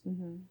donors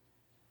in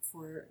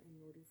order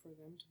for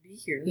them to be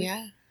here.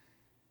 Yeah.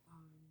 I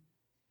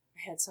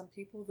had some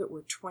people that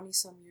were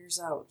 20-some years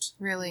out.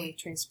 Really? With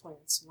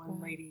transplants. One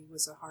lady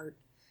was a heart,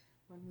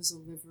 one was a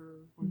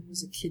liver, one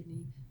was a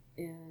kidney.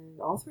 And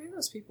all three of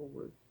those people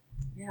were,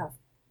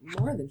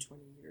 more than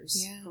 20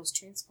 years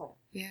post-transplant.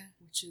 Yeah.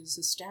 Which is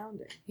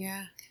astounding.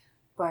 Yeah.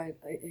 But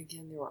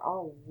again, they were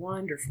all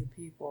wonderful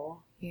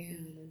people. Yeah.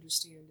 And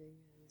understanding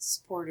and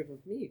supportive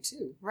of me,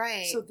 too.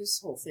 Right. So this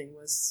whole thing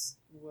was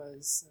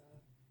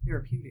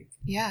therapeutic.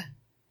 Yeah.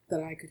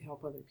 That I could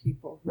help other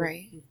people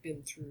who've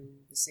been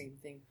through the same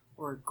thing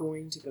or are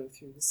going to go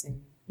through the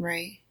same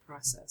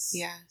process.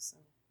 Yeah. So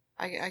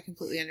I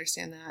completely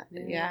understand that.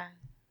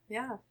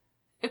 Yeah.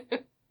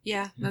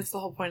 Yeah, that's the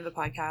whole point of the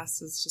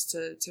podcast, is just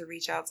to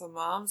reach out to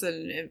moms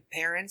and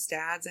parents,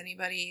 dads,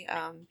 anybody,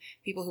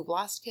 people who've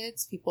lost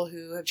kids, people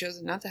who have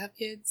chosen not to have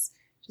kids,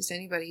 just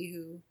anybody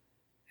who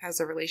has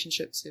a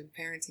relationship to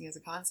parenting as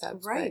a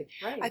concept. Right.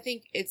 I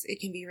think it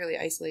can be really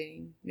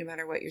isolating no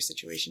matter what your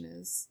situation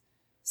is.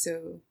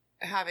 So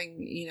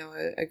having,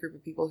 a group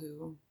of people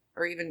who,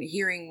 or even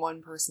hearing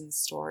one person's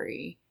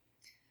story,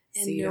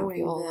 and so you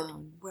knowing don't feel that,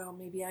 alone. well,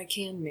 maybe I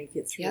can make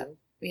it through. Yep.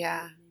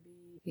 Yeah.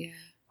 Maybe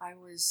I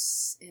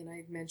was, and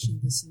I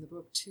mentioned this in the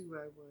book too,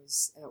 I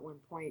was at one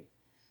point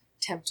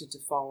tempted to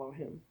follow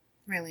him.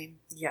 Really?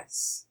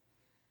 Yes.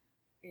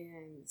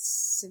 And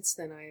since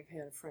then I have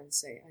had a friend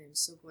say, I am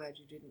so glad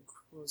you didn't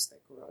close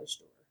that garage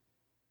door.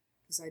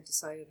 Because I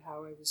decided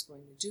how I was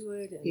going to do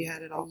it. And you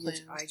had it all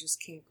planned. I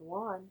just can't go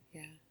on.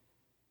 Yeah. And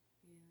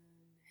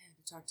I had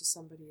to talk to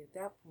somebody at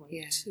that point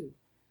too,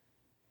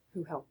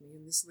 who helped me.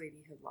 And this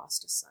lady had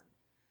lost a son.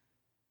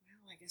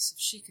 Well, I guess if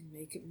she can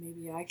make it,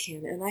 maybe I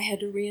can. And I had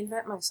to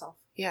reinvent myself.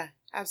 Yeah,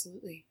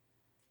 absolutely.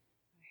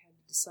 I had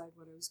to decide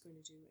what I was going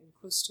to do. And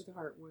Close to the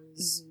Heart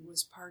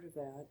was part of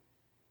that,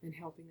 and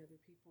helping other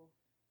people.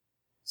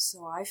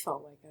 So I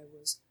felt like I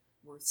was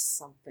worth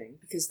something,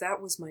 because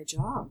that was my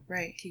job.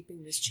 Right.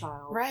 Keeping this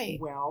child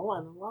well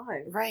and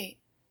alive. Right.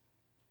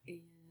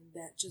 And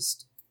that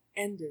just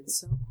ended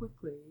so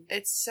quickly.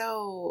 It's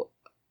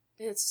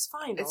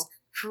final. It's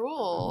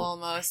cruel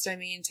almost. I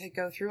mean, to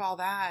go through all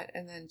that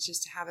and then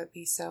just to have it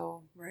be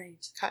so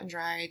cut and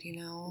dried,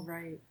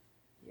 Right.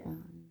 Yeah.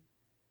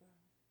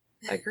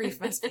 Grief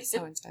must be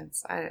so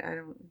intense. I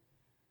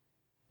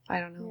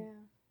don't know.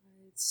 Yeah.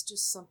 It's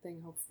just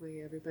something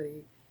hopefully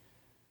everybody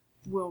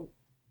will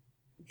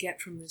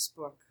get from this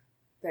book,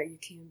 that you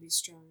can be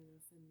strong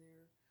enough in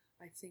there.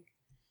 I think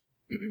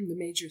the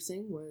major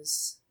thing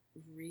was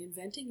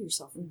reinventing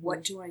yourself.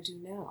 What do I do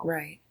now?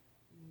 Right.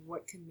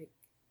 What can make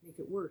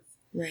it worth?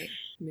 Right.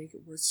 Make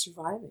it worth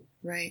surviving.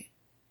 Right.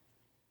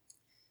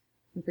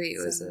 For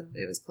you,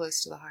 it was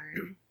close to the heart.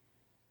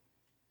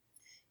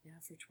 Yeah,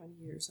 for 20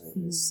 years I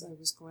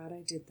was glad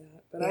I did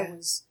that. But I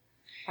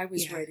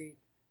was ready.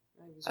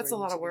 That's a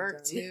lot of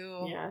work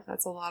too. Yeah.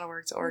 That's a lot of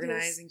work to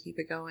organize and keep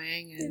it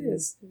going. And It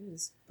is.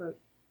 But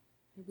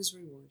it was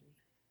rewarding.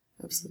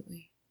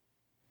 Absolutely.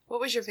 What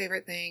was your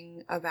favorite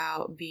thing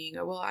about being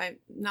what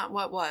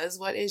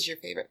is your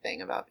favorite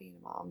thing about being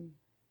a mom?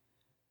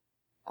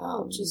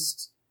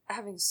 Just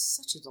having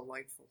such a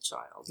delightful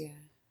child.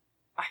 Yeah.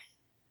 I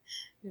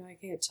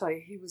can't tell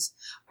you.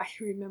 I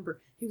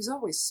remember he was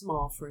always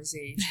small for his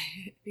age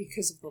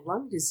because of the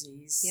lung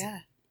disease.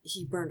 Yeah.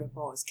 He burned up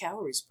all his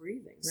calories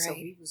breathing. Right. So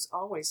he was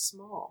always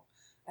small.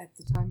 At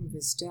the time of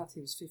his death,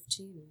 he was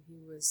 15 and he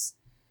was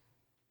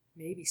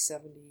maybe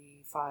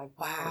 75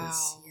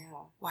 pounds.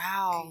 Yeah.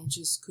 Wow. He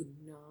just could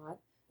not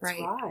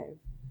thrive.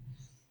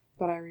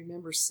 But I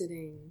remember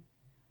sitting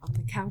on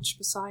the couch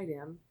beside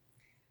him,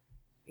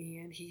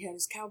 and he had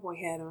his cowboy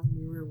hat on.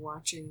 We were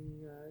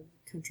watching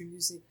country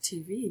music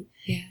TV,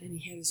 and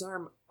he had his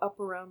arm up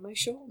around my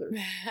shoulder.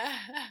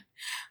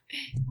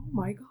 Oh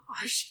my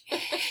gosh.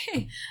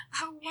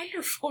 How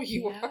wonderful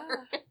you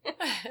are.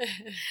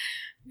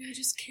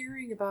 Just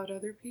caring about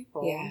other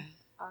people. Yeah.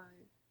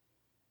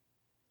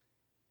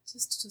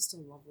 Just a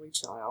lovely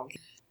child.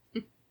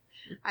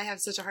 I have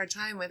such a hard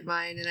time with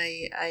mine, and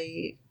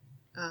I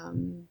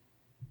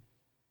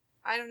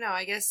don't know,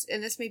 I guess,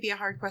 and this may be a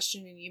hard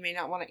question and you may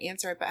not want to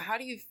answer it, but how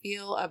do you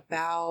feel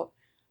about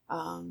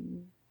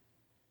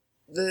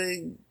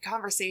the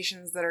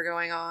conversations that are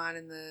going on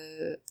and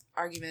the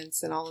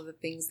arguments and all of the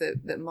things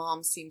that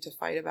moms seem to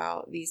fight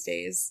about these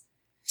days?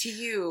 To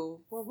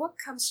you? Well, what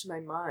comes to my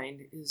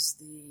mind is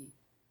the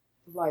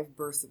live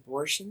birth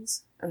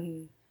abortions.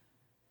 Mm-hmm.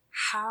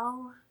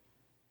 How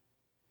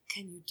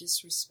can you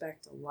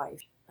disrespect a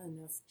life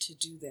enough to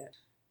do that?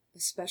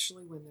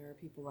 Especially when there are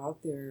people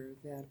out there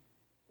that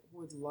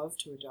would love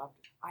to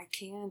adopt. I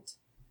can't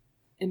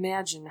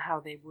imagine how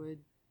they would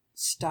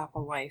stop a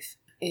life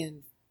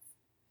and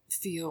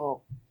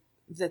feel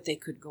that they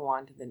could go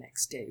on to the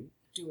next day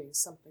doing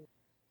something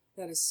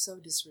that is so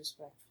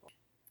disrespectful.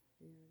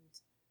 And,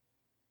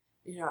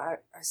 I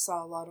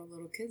saw a lot of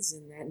little kids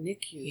in that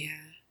NICU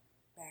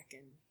back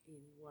in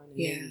 81 and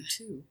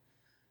 82.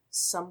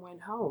 Some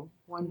went home.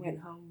 One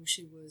went home when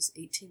she was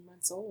 18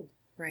 months old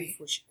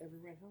before she ever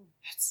went home.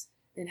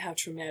 And how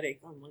traumatic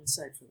on one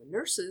side for the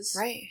nurses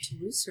to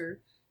lose her,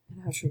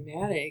 and how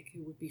traumatic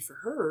it would be for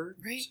her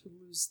to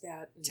lose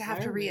that to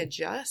have to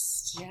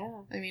readjust.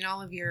 Yeah. I mean,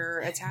 all of your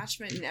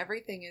attachment and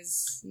everything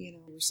is,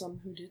 There were some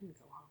who didn't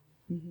go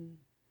home. Mm-hmm.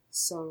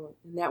 So,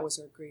 and that was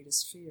our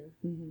greatest fear.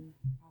 Mm-hmm.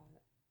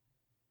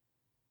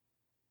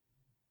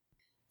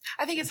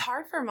 I think it's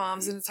hard for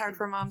moms, and it's hard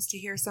for moms to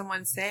hear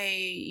someone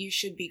say you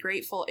should be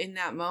grateful in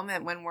that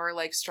moment when we're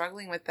like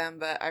struggling with them.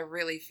 But I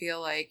really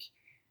feel like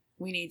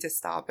we need to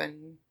stop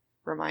and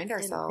remind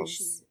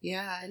ourselves.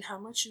 And how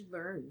much you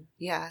learn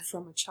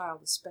from a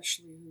child,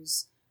 especially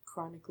who's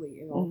chronically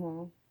ill.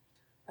 Mm-hmm.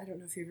 I don't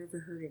know if you've ever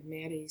heard of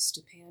Matty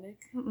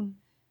Stepanek. Mm-mm.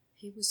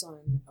 He was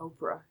on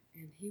Oprah,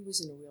 and he was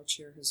in a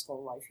wheelchair his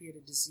whole life. He had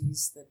a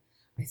disease that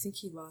I think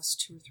he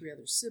lost 2 or 3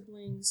 other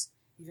siblings.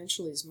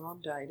 Eventually his mom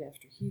died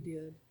after he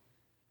did.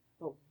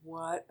 But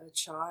what a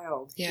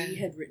child. Yeah. He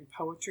had written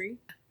poetry,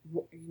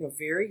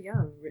 very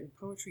young, written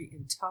poetry,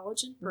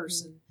 intelligent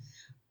person.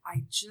 Mm-hmm.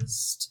 I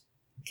just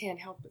can't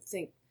help but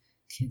think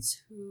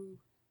kids who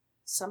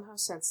somehow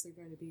sense they're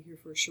going to be here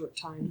for a short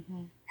time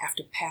have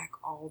to pack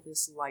all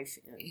this life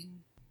in. Mm-hmm.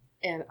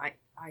 And I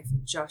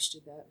think Josh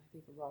did that. I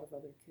think a lot of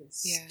other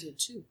kids did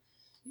too.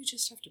 You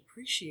just have to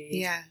appreciate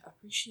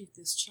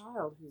this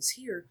child who's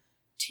here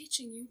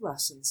teaching you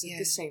lessons at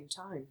the same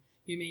time.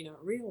 You may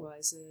not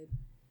realize it,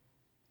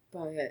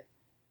 but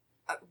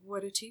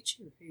what a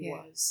teacher he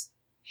was.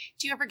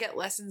 Do you ever get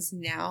lessons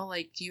now?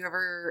 Like, do you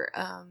ever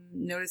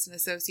notice an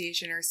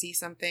association or see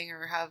something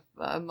or have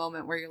a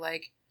moment where you're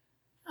like,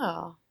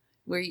 oh,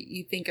 where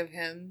you think of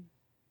him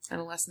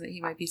and a lesson that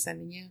he might be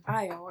sending you?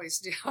 I always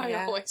do. I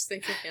always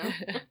think of him.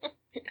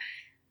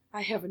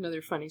 I have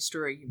another funny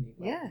story you may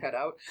want to cut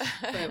out.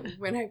 But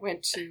when I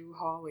went to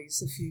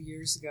Holly's a few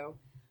years ago,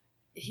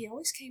 he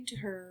always came to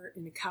her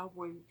in a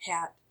cowboy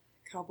hat,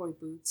 cowboy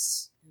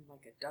boots, and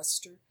like a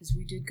duster. Because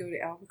we did go to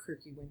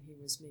Albuquerque when he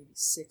was maybe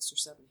 6 or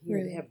 7. He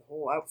had to have the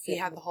whole outfit. He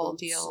had the whole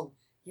deal.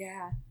 He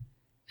said,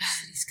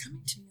 he's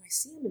coming to me. I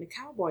see him in a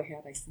cowboy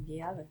hat. I said,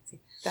 yeah,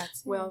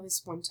 that's him. Well,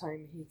 this one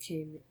time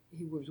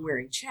he was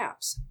wearing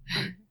chaps.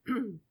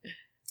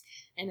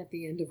 And at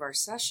the end of our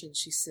session,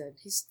 she said,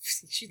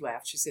 she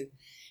laughed. She said,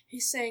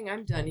 he's saying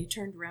I'm done. He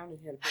turned around and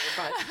had a bare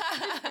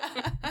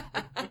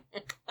butt.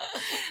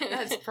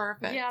 That's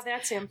perfect. Yeah,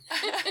 that's him.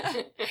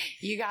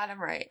 You got him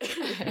right.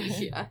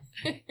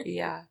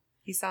 Yeah.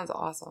 He sounds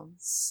awesome.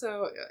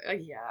 So,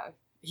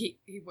 he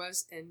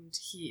was and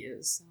he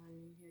is.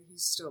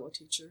 He's still a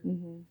teacher.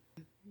 Mm-hmm.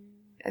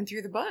 And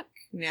through the book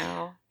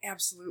now.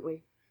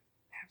 Absolutely.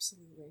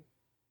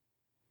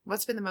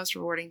 What's been the most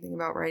rewarding thing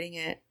about writing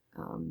it?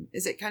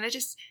 Is it kind of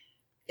is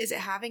it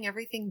having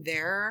everything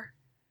there?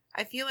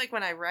 I feel like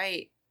when I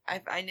write,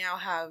 I now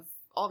have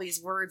all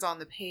these words on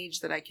the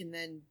page that I can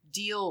then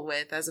deal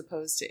with as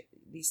opposed to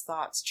these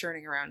thoughts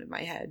churning around in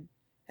my head.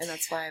 And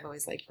that's why I've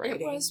always liked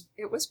writing.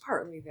 It was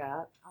partly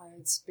that.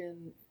 It's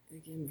been,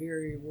 again,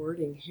 very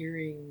rewarding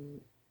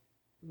hearing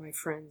my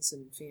friends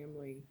and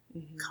family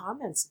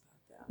comments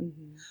about that.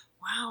 Mm-hmm.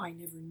 Wow, I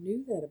never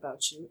knew that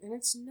about you. And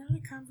it's not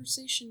a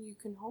conversation you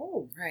can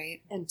hold.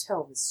 Right. And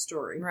tell this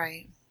story.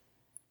 Right.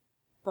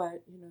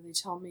 But, they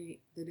tell me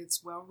that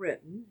it's well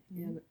written,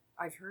 and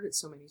I've heard it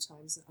so many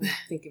times that I'm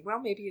thinking, well,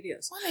 maybe it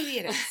is. Well, maybe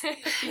it is.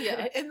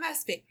 Yeah, it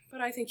must be.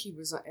 But I think he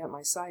was at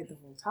my side the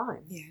whole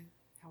time,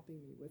 helping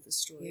me with the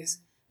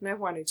stories. Yeah. And I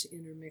wanted to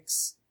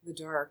intermix the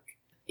dark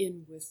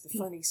in with the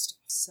funny stuff.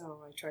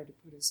 So I tried to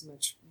put as many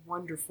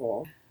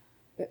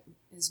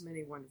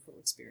wonderful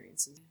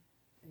experiences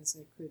as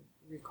I could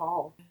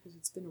recall, because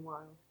it's been a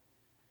while.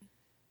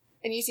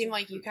 And you seem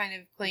like you kind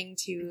of cling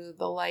to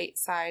the light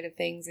side of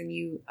things, and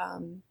you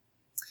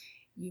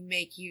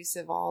make use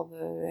of all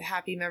the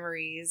happy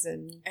memories.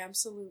 And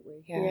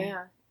absolutely,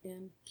 yeah.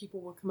 And people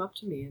will come up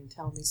to me and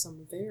tell me some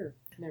of their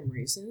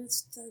memories, and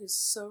that is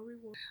so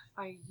rewarding.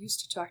 I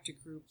used to talk to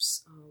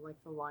groups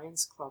like the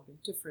Lions Club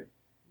and different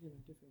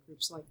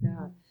groups like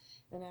that,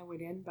 and I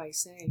would end by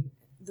saying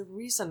the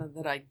reason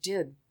that I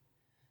did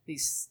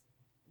these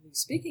these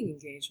speaking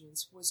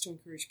engagements was to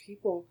encourage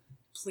people,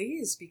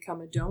 please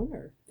become a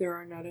donor. There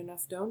are not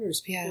enough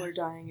donors. People are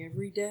dying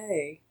every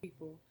day.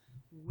 People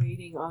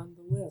waiting on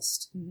the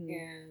list.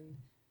 And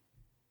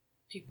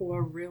people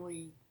are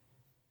really,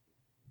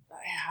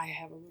 I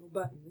have a little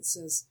button that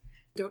says,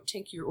 don't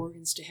take your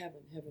organs to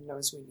heaven. Heaven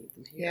knows we need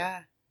them here.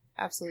 Yeah,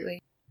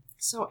 absolutely.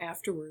 So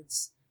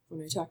afterwards,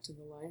 when I talked to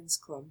the Lions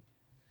Club,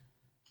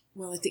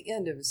 well, at the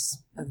end of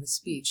the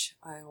speech,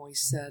 I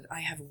always said,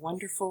 I have a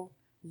wonderful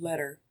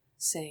letter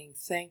saying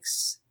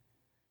thanks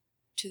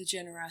to the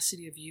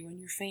generosity of you and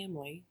your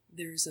family.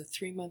 There's a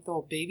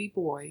 3-month-old baby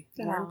boy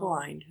born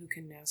blind who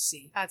can now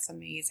see. That's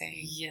amazing.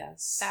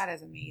 Yes. That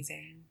is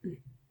amazing.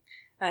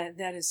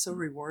 That is so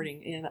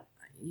rewarding. And,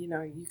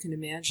 you can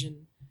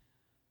imagine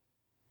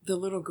the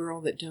little girl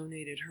that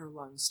donated her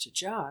lungs to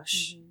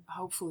Josh.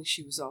 Hopefully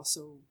she was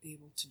also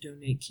able to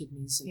donate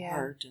kidneys and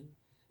heart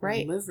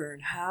and liver.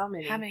 And how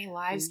many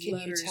lives can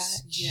you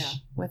touch? Yeah.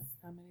 With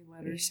how many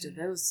letters do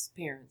those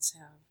parents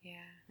have? Yeah.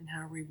 And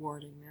how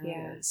rewarding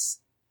that is.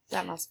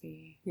 That must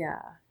be.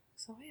 Yeah.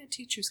 So I had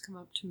teachers come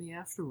up to me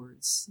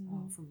afterwards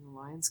from the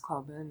Lions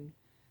Club and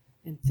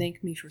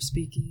thank me for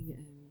speaking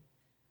and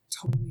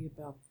told me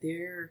about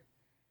their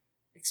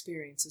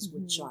experiences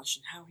with Josh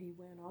and how he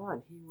went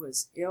on. He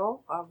was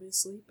ill,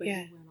 obviously, but he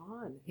went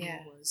on. He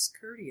was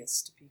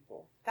courteous to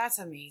people. That's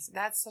amazing.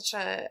 That's such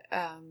a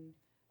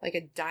like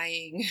a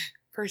dying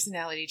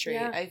personality trait,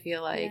 I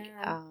feel like.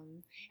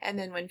 And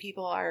then when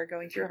people are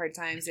going through hard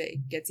times,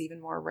 it gets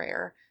even more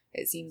rare,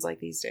 it seems like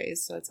these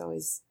days. So it's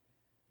always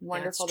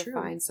wonderful to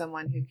find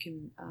someone who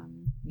can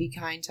be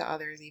kind to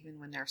others even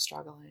when they're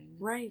struggling.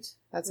 Right.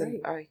 That's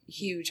a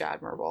huge,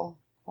 admirable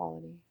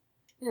quality.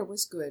 Yeah, it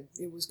was good.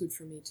 It was good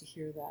for me to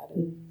hear that.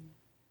 And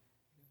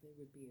they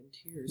would be in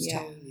tears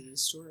telling me these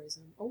stories.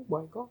 And, oh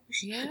my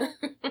gosh. Yeah.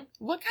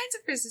 What kinds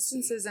of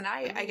resistances? And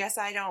I guess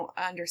I don't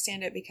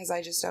understand it because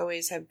I just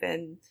always have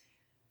been,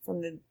 from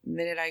the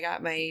minute I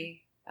got my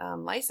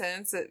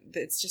license,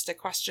 it's just a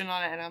question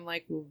on it. And I'm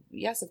like, well,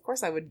 yes, of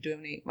course I would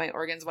donate my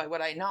organs. Why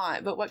would I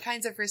not? But what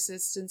kinds of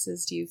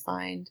resistances do you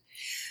find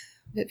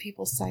that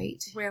people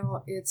cite?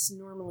 Well, it's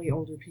normally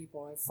older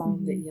people. I've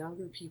found that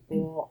younger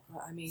people,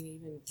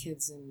 even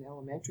kids in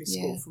elementary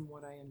school, from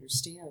what I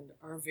understand,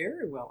 are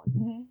very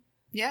willing.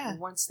 Yeah. And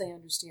once they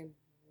understand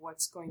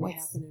what's going to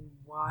happen and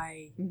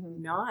why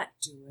not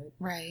do it.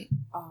 Right.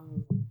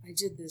 I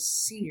did this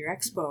senior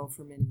expo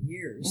for many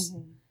years.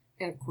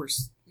 And of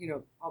course,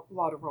 a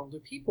lot of older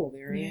people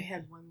there. And I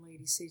had one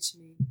lady say to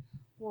me,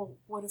 well,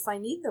 what if I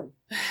need them?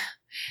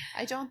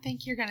 I don't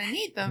think you're going to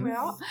need them.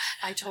 Well,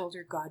 I told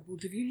her God will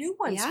give you new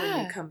ones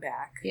when you come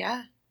back.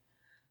 Yeah.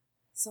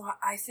 So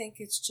I think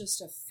it's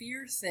just a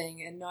fear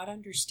thing and not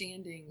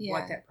understanding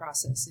what that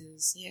process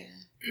is.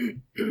 Yeah.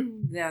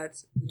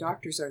 That the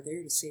doctors are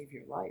there to save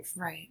your life.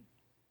 Right.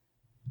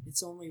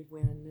 It's only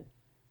when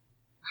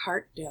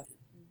heart death,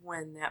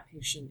 when that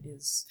patient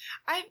is...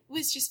 I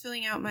was just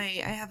filling out I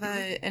have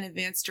an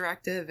advance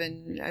directive,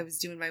 and I was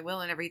doing my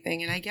will and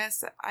everything, and I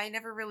guess I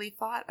never really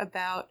thought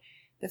about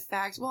the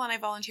fact, and I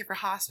volunteer for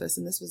hospice,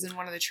 and this was in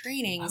one of the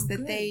trainings,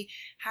 that they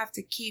have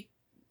to keep,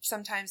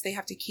 sometimes they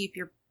have to keep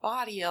your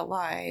body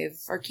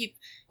alive or keep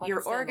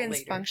your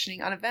organs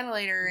functioning on a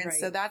ventilator. And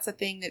so that's a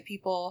thing that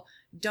people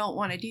don't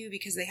want to do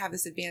because they have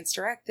this advance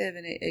directive,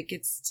 and it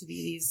gets to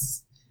be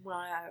these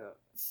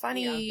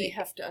funny... Yeah, they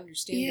have to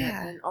understand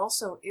that. And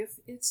also, if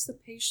it's the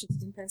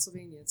patient's, in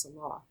Pennsylvania, it's a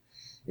law.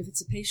 If it's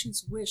a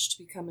patient's wish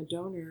to become a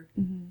donor,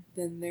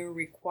 then they're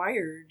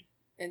required,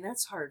 and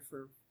that's hard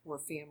for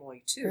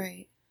family too.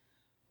 Right.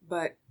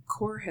 But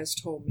CORE has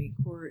told me,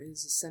 CORE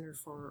is a Center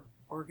for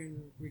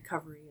Organ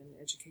Recovery and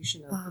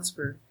Education of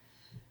Pittsburgh.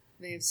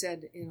 They have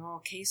said in all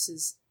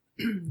cases,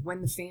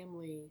 when the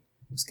family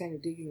was kind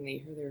of digging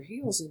their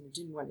heels in and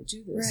didn't want to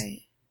do this,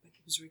 but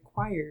it was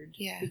required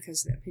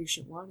because that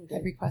patient wanted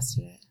it.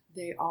 Requested it.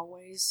 They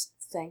always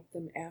thanked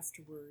them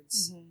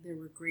afterwards. They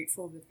were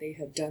grateful that they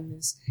had done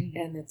this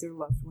and that their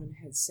loved one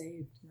had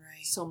saved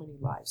so many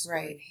lives, or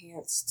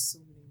enhanced so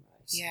many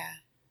lives. Yeah.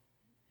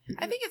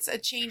 I think it's a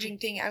changing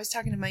thing. I was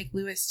talking to Mike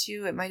Lewis,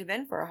 too. It might have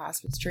been for a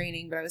hospice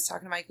training, but I was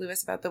talking to Mike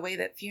Lewis about the way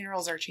that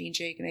funerals are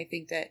changing. And I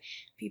think that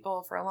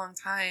people for a long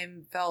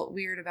time felt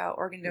weird about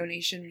organ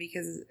donation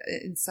because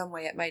in some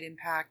way it might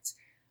impact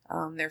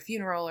their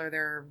funeral or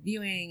their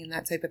viewing and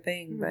that type of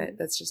thing. But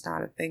that's just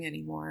not a thing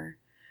anymore.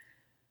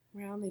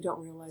 Well, and they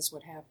don't realize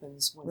what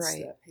happens once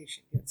that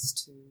patient gets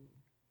to...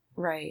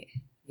 Right.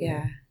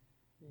 Yeah.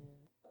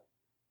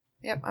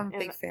 Yep, I'm a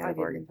big fan of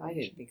organ donation.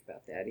 I didn't think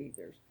about that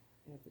either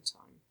at the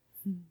time.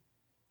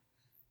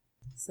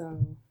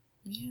 So...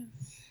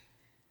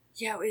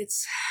 Yeah,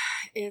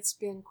 it's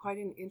been quite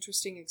an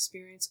interesting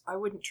experience. I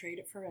wouldn't trade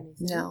it for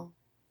anything. No.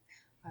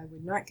 I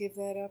would not give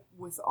that up.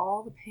 With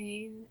all the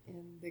pain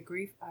and the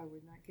grief, I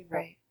would not give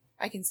up.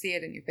 I can see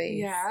it in your face.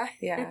 Yeah.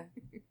 Yeah.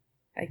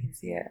 I can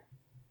see it.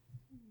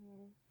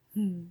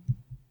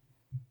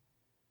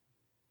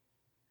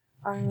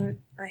 I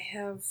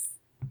have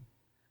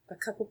a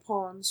couple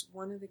poems.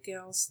 One of the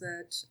gals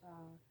that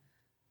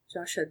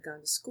Josh had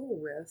gone to school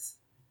with,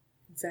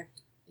 in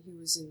fact, he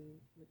was in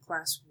the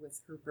class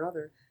with her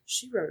brother,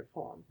 she wrote a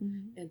poem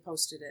Mm-hmm. and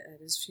posted it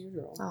at his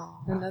funeral.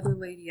 Oh. Another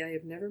lady I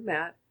have never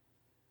met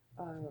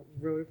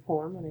wrote a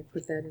poem, and I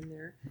put that in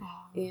there.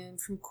 Oh. And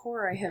from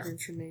CORE, I have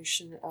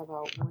information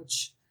about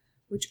which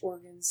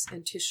organs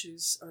and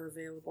tissues are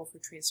available for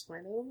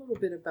transplant, and a little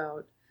bit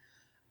about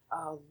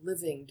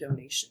living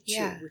donation, too,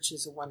 Yeah. which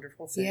is a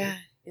wonderful thing, Yeah.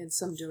 and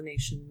some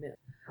donation myth.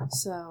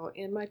 So,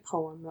 in my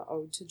poem, The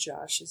Ode to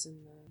Josh, is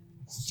in the...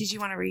 Did you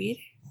want to read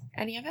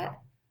any of it?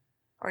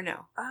 Or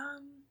no?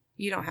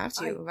 You don't have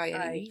to by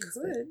any means. I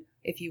could.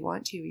 If you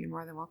want to, you're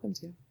more than welcome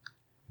to.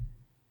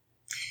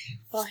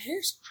 Well,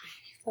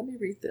 let me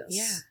read this.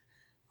 Yeah.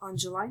 On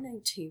July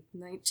 19th,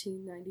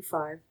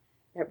 1995,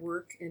 at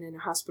work and in a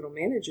hospital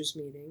manager's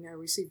meeting, I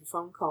received a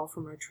phone call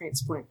from our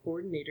transplant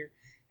coordinator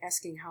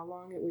asking how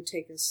long it would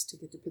take us to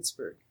get to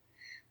Pittsburgh.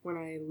 When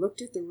I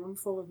looked at the room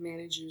full of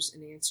managers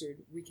and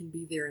answered, "We can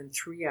be there in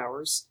 3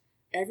 hours,"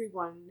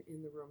 everyone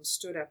in the room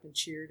stood up and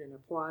cheered and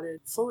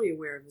applauded, fully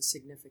aware of the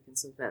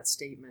significance of that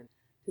statement.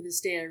 To this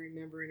day, I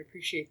remember and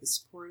appreciate the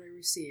support I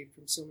received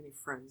from so many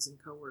friends and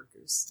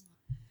coworkers.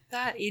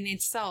 That in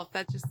itself,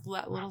 that just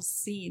little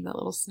scene, that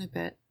little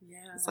snippet.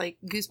 Yeah. It's like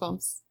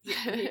goosebumps.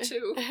 Yeah, me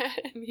too.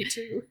 Me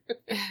too.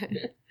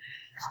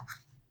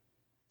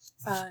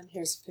 And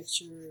here's a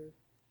picture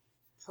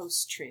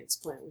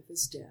post-transplant with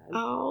his dad.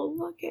 Oh,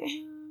 look at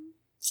him.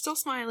 Still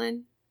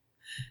smiling.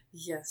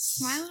 Yes.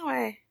 Smiling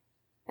away.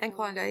 And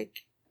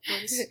Klondike.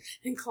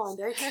 In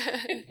Klondike.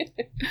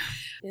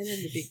 And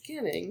in the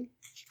beginning,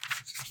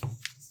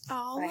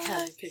 Oh, I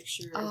had a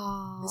picture.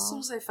 Oh. As soon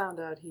as I found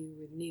out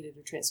he needed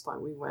a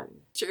transplant, we went.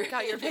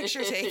 Got your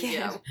picture taken.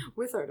 Yeah,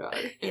 with our dog.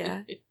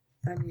 Yeah.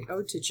 And the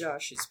Ode to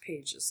Josh is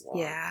pages long.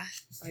 Yeah.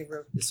 I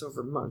wrote this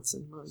over months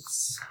and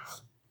months.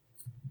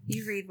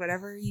 You read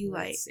whatever you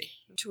like. Let's see.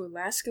 To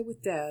Alaska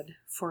with Dad,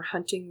 for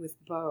hunting with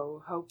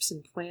bow, hopes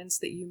and plans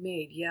that you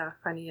made. Yeah,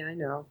 honey, I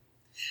know.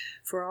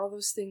 For all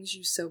those things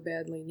you so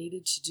badly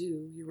needed to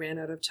do, you ran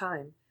out of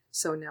time.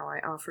 So now I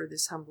offer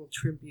this humble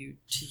tribute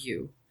to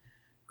you.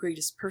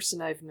 Greatest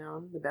person I've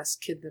known, the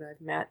best kid that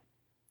I've met,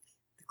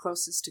 the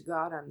closest to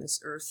God on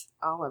this earth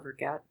I'll ever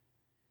get.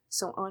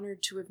 So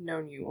honored to have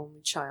known you,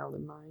 only child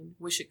of mine.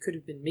 Wish it could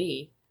have been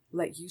me.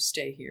 Let you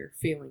stay here,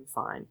 feeling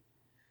fine.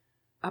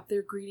 Up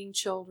there greeting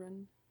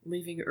children,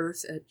 leaving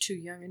earth at too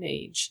young an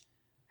age,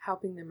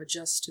 helping them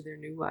adjust to their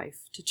new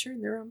life, to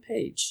turn their own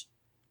page.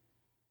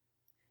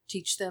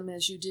 Teach them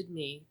as you did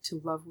me,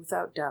 to love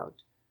without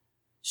doubt.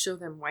 Show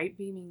them white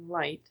beaming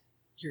light,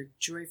 your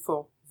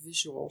joyful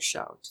visual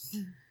shout.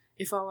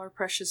 If all our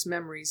precious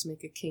memories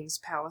make a king's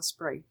palace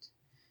bright,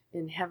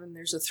 in heaven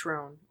there's a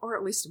throne, or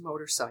at least a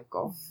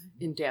motorcycle,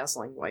 in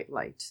dazzling white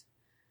light.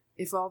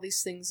 If all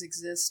these things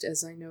exist,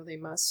 as I know they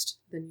must,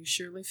 then you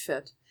surely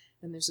fit,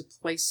 and there's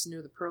a place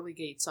near the pearly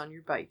gates on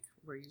your bike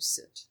where you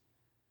sit.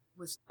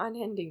 With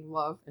unending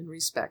love and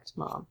respect,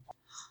 Mom.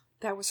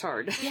 That was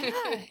hard. Yeah,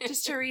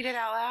 just to read it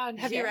out loud.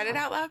 Have you read it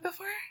out loud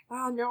before?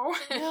 Oh, no.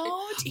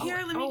 No?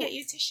 Here, let me get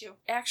you a tissue.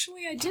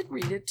 Actually, I did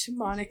read it to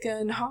Monica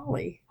and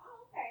Holly.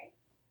 Oh, okay.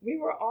 We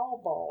were all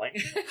bawling.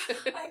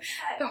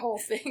 The whole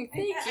thing.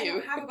 Thank you. I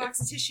don't have a box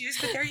of tissues,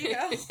 but there you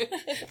go.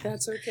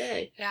 That's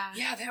okay. Yeah.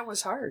 Yeah, that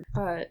was hard.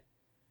 But,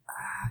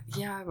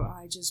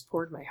 I just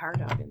poured my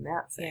heart out in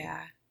that thing.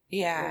 Yeah.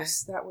 Yeah.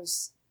 That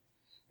was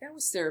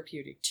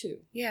therapeutic, too.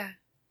 Yeah.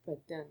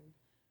 But then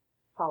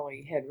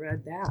Holly had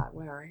read that.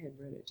 Well, I had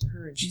read it to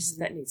her, and she said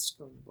that needs to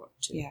go in the book,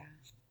 too. Yeah.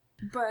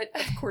 But,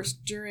 of course,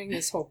 during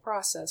this whole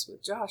process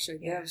with Josh,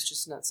 that was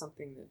just not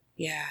something that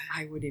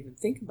I would even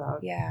think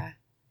about. Yeah.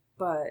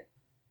 But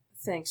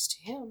thanks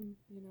to him,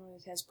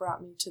 it has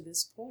brought me to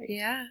this point.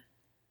 Yeah.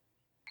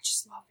 I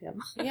just love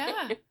him.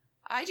 Yeah.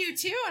 I do,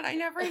 too, and I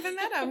never even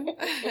met him.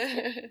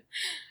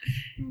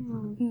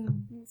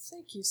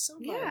 Thank you so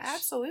much. Yeah,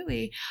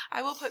 absolutely.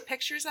 I will put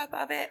pictures up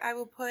of it. I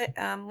will put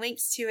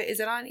links to it. Is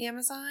it on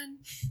Amazon?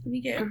 Let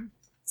me get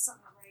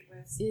something I'm right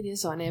with. It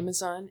is on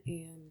Amazon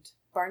and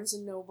Barnes &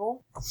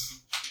 Noble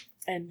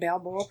and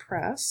Balboa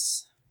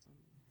Press.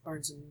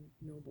 Barnes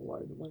 & Noble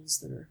are the ones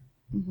that are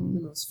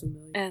the most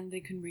familiar. And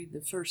they can read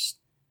the first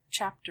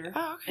chapter.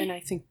 Oh, okay. And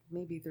I think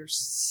maybe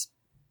there's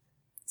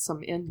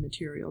some end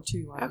material,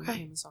 too, on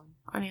Amazon.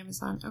 On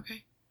Amazon,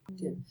 okay.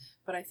 Yeah.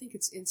 But I think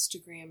it's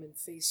Instagram and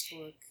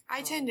Facebook.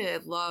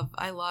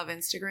 I love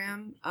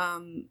Instagram.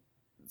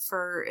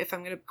 For if I'm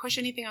going to push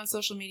anything on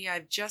social media,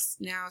 I've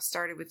just now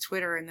started with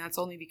Twitter, and that's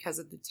only because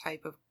of the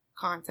type of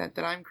content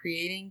that I'm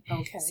creating.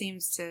 Okay.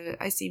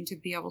 I seem to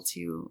be able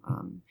to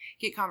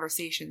get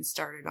conversations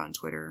started on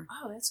Twitter.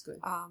 Oh, that's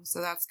good.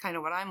 So that's kind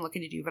of what I'm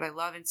looking to do, but I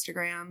love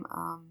Instagram.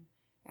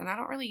 And I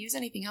don't really use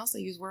anything else. I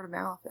use word of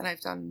mouth, and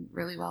I've done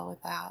really well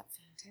with that.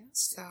 Fantastic.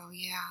 So,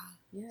 yeah.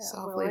 Yeah,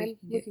 so I'm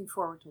looking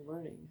forward to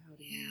learning how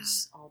to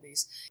use all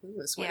these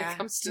tools when it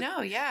comes to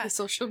the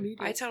social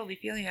media. I totally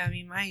feel you. I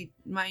mean, my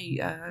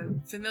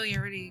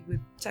familiarity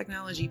with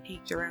technology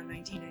peaked around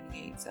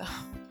 1998, so,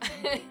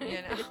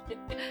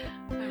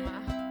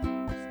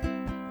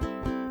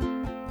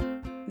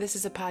 This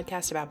is a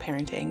podcast about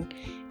parenting,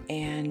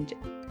 and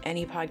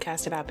any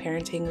podcast about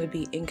parenting would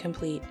be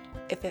incomplete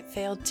if it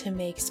failed to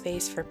make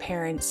space for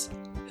parents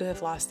who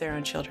have lost their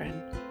own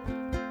children.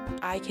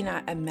 I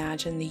cannot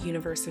imagine the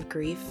universe of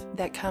grief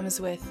that comes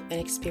with an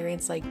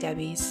experience like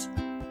Debbie's,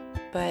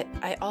 but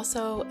I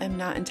also am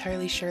not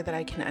entirely sure that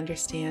I can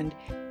understand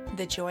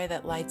the joy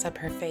that lights up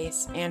her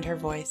face and her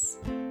voice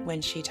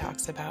when she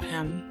talks about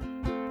him.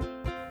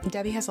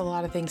 Debbie has a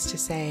lot of things to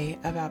say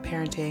about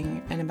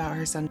parenting and about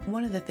her son.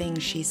 One of the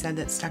things she said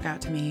that stuck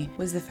out to me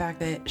was the fact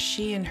that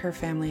she and her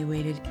family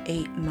waited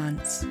 8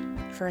 months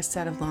for a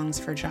set of lungs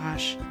for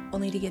Josh,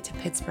 only to get to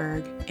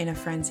Pittsburgh in a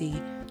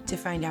frenzy to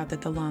find out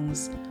that the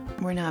lungs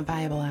were not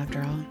viable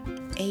after all.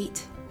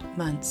 8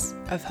 months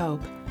of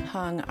hope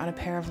hung on a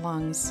pair of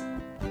lungs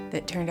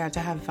that turned out to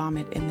have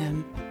vomit in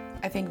them.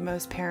 I think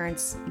most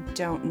parents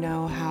don't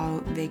know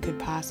how they could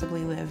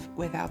possibly live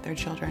without their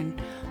children,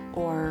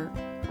 or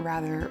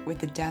rather with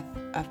the death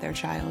of their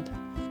child.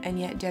 And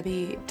yet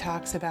Debbie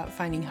talks about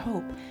finding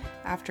hope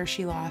after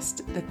she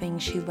lost the thing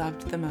she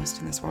loved the most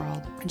in this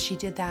world. And she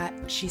did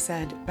that, she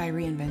said, by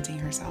reinventing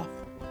herself.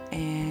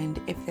 And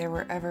if there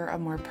were ever a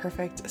more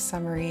perfect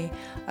summary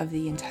of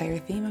the entire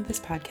theme of this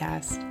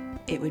podcast,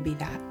 it would be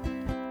that.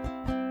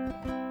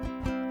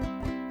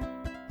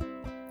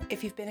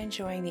 If you've been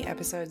enjoying the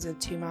episodes of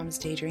Two Moms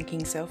Day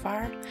Drinking so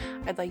far,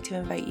 I'd like to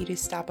invite you to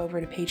stop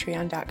over to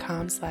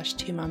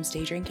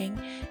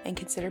patreon.com/twomomsdaydrinking and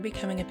consider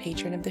becoming a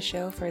patron of the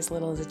show for as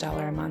little as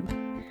 $1 a month.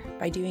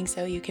 By doing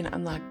so, you can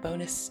unlock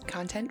bonus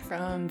content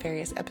from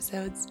various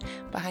episodes,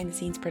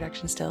 behind-the-scenes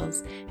production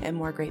stills, and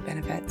more great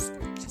benefits.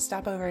 So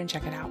stop over and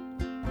check it out.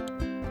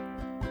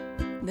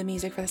 The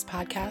music for this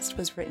podcast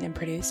was written and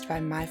produced by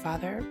my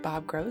father,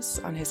 Bob Gross,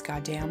 on his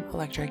goddamn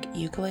electric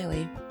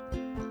ukulele.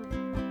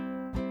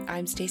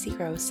 I'm Stacey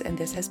Gross, and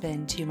this has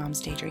been Two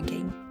Moms Day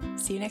Drinking.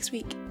 See you next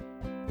week.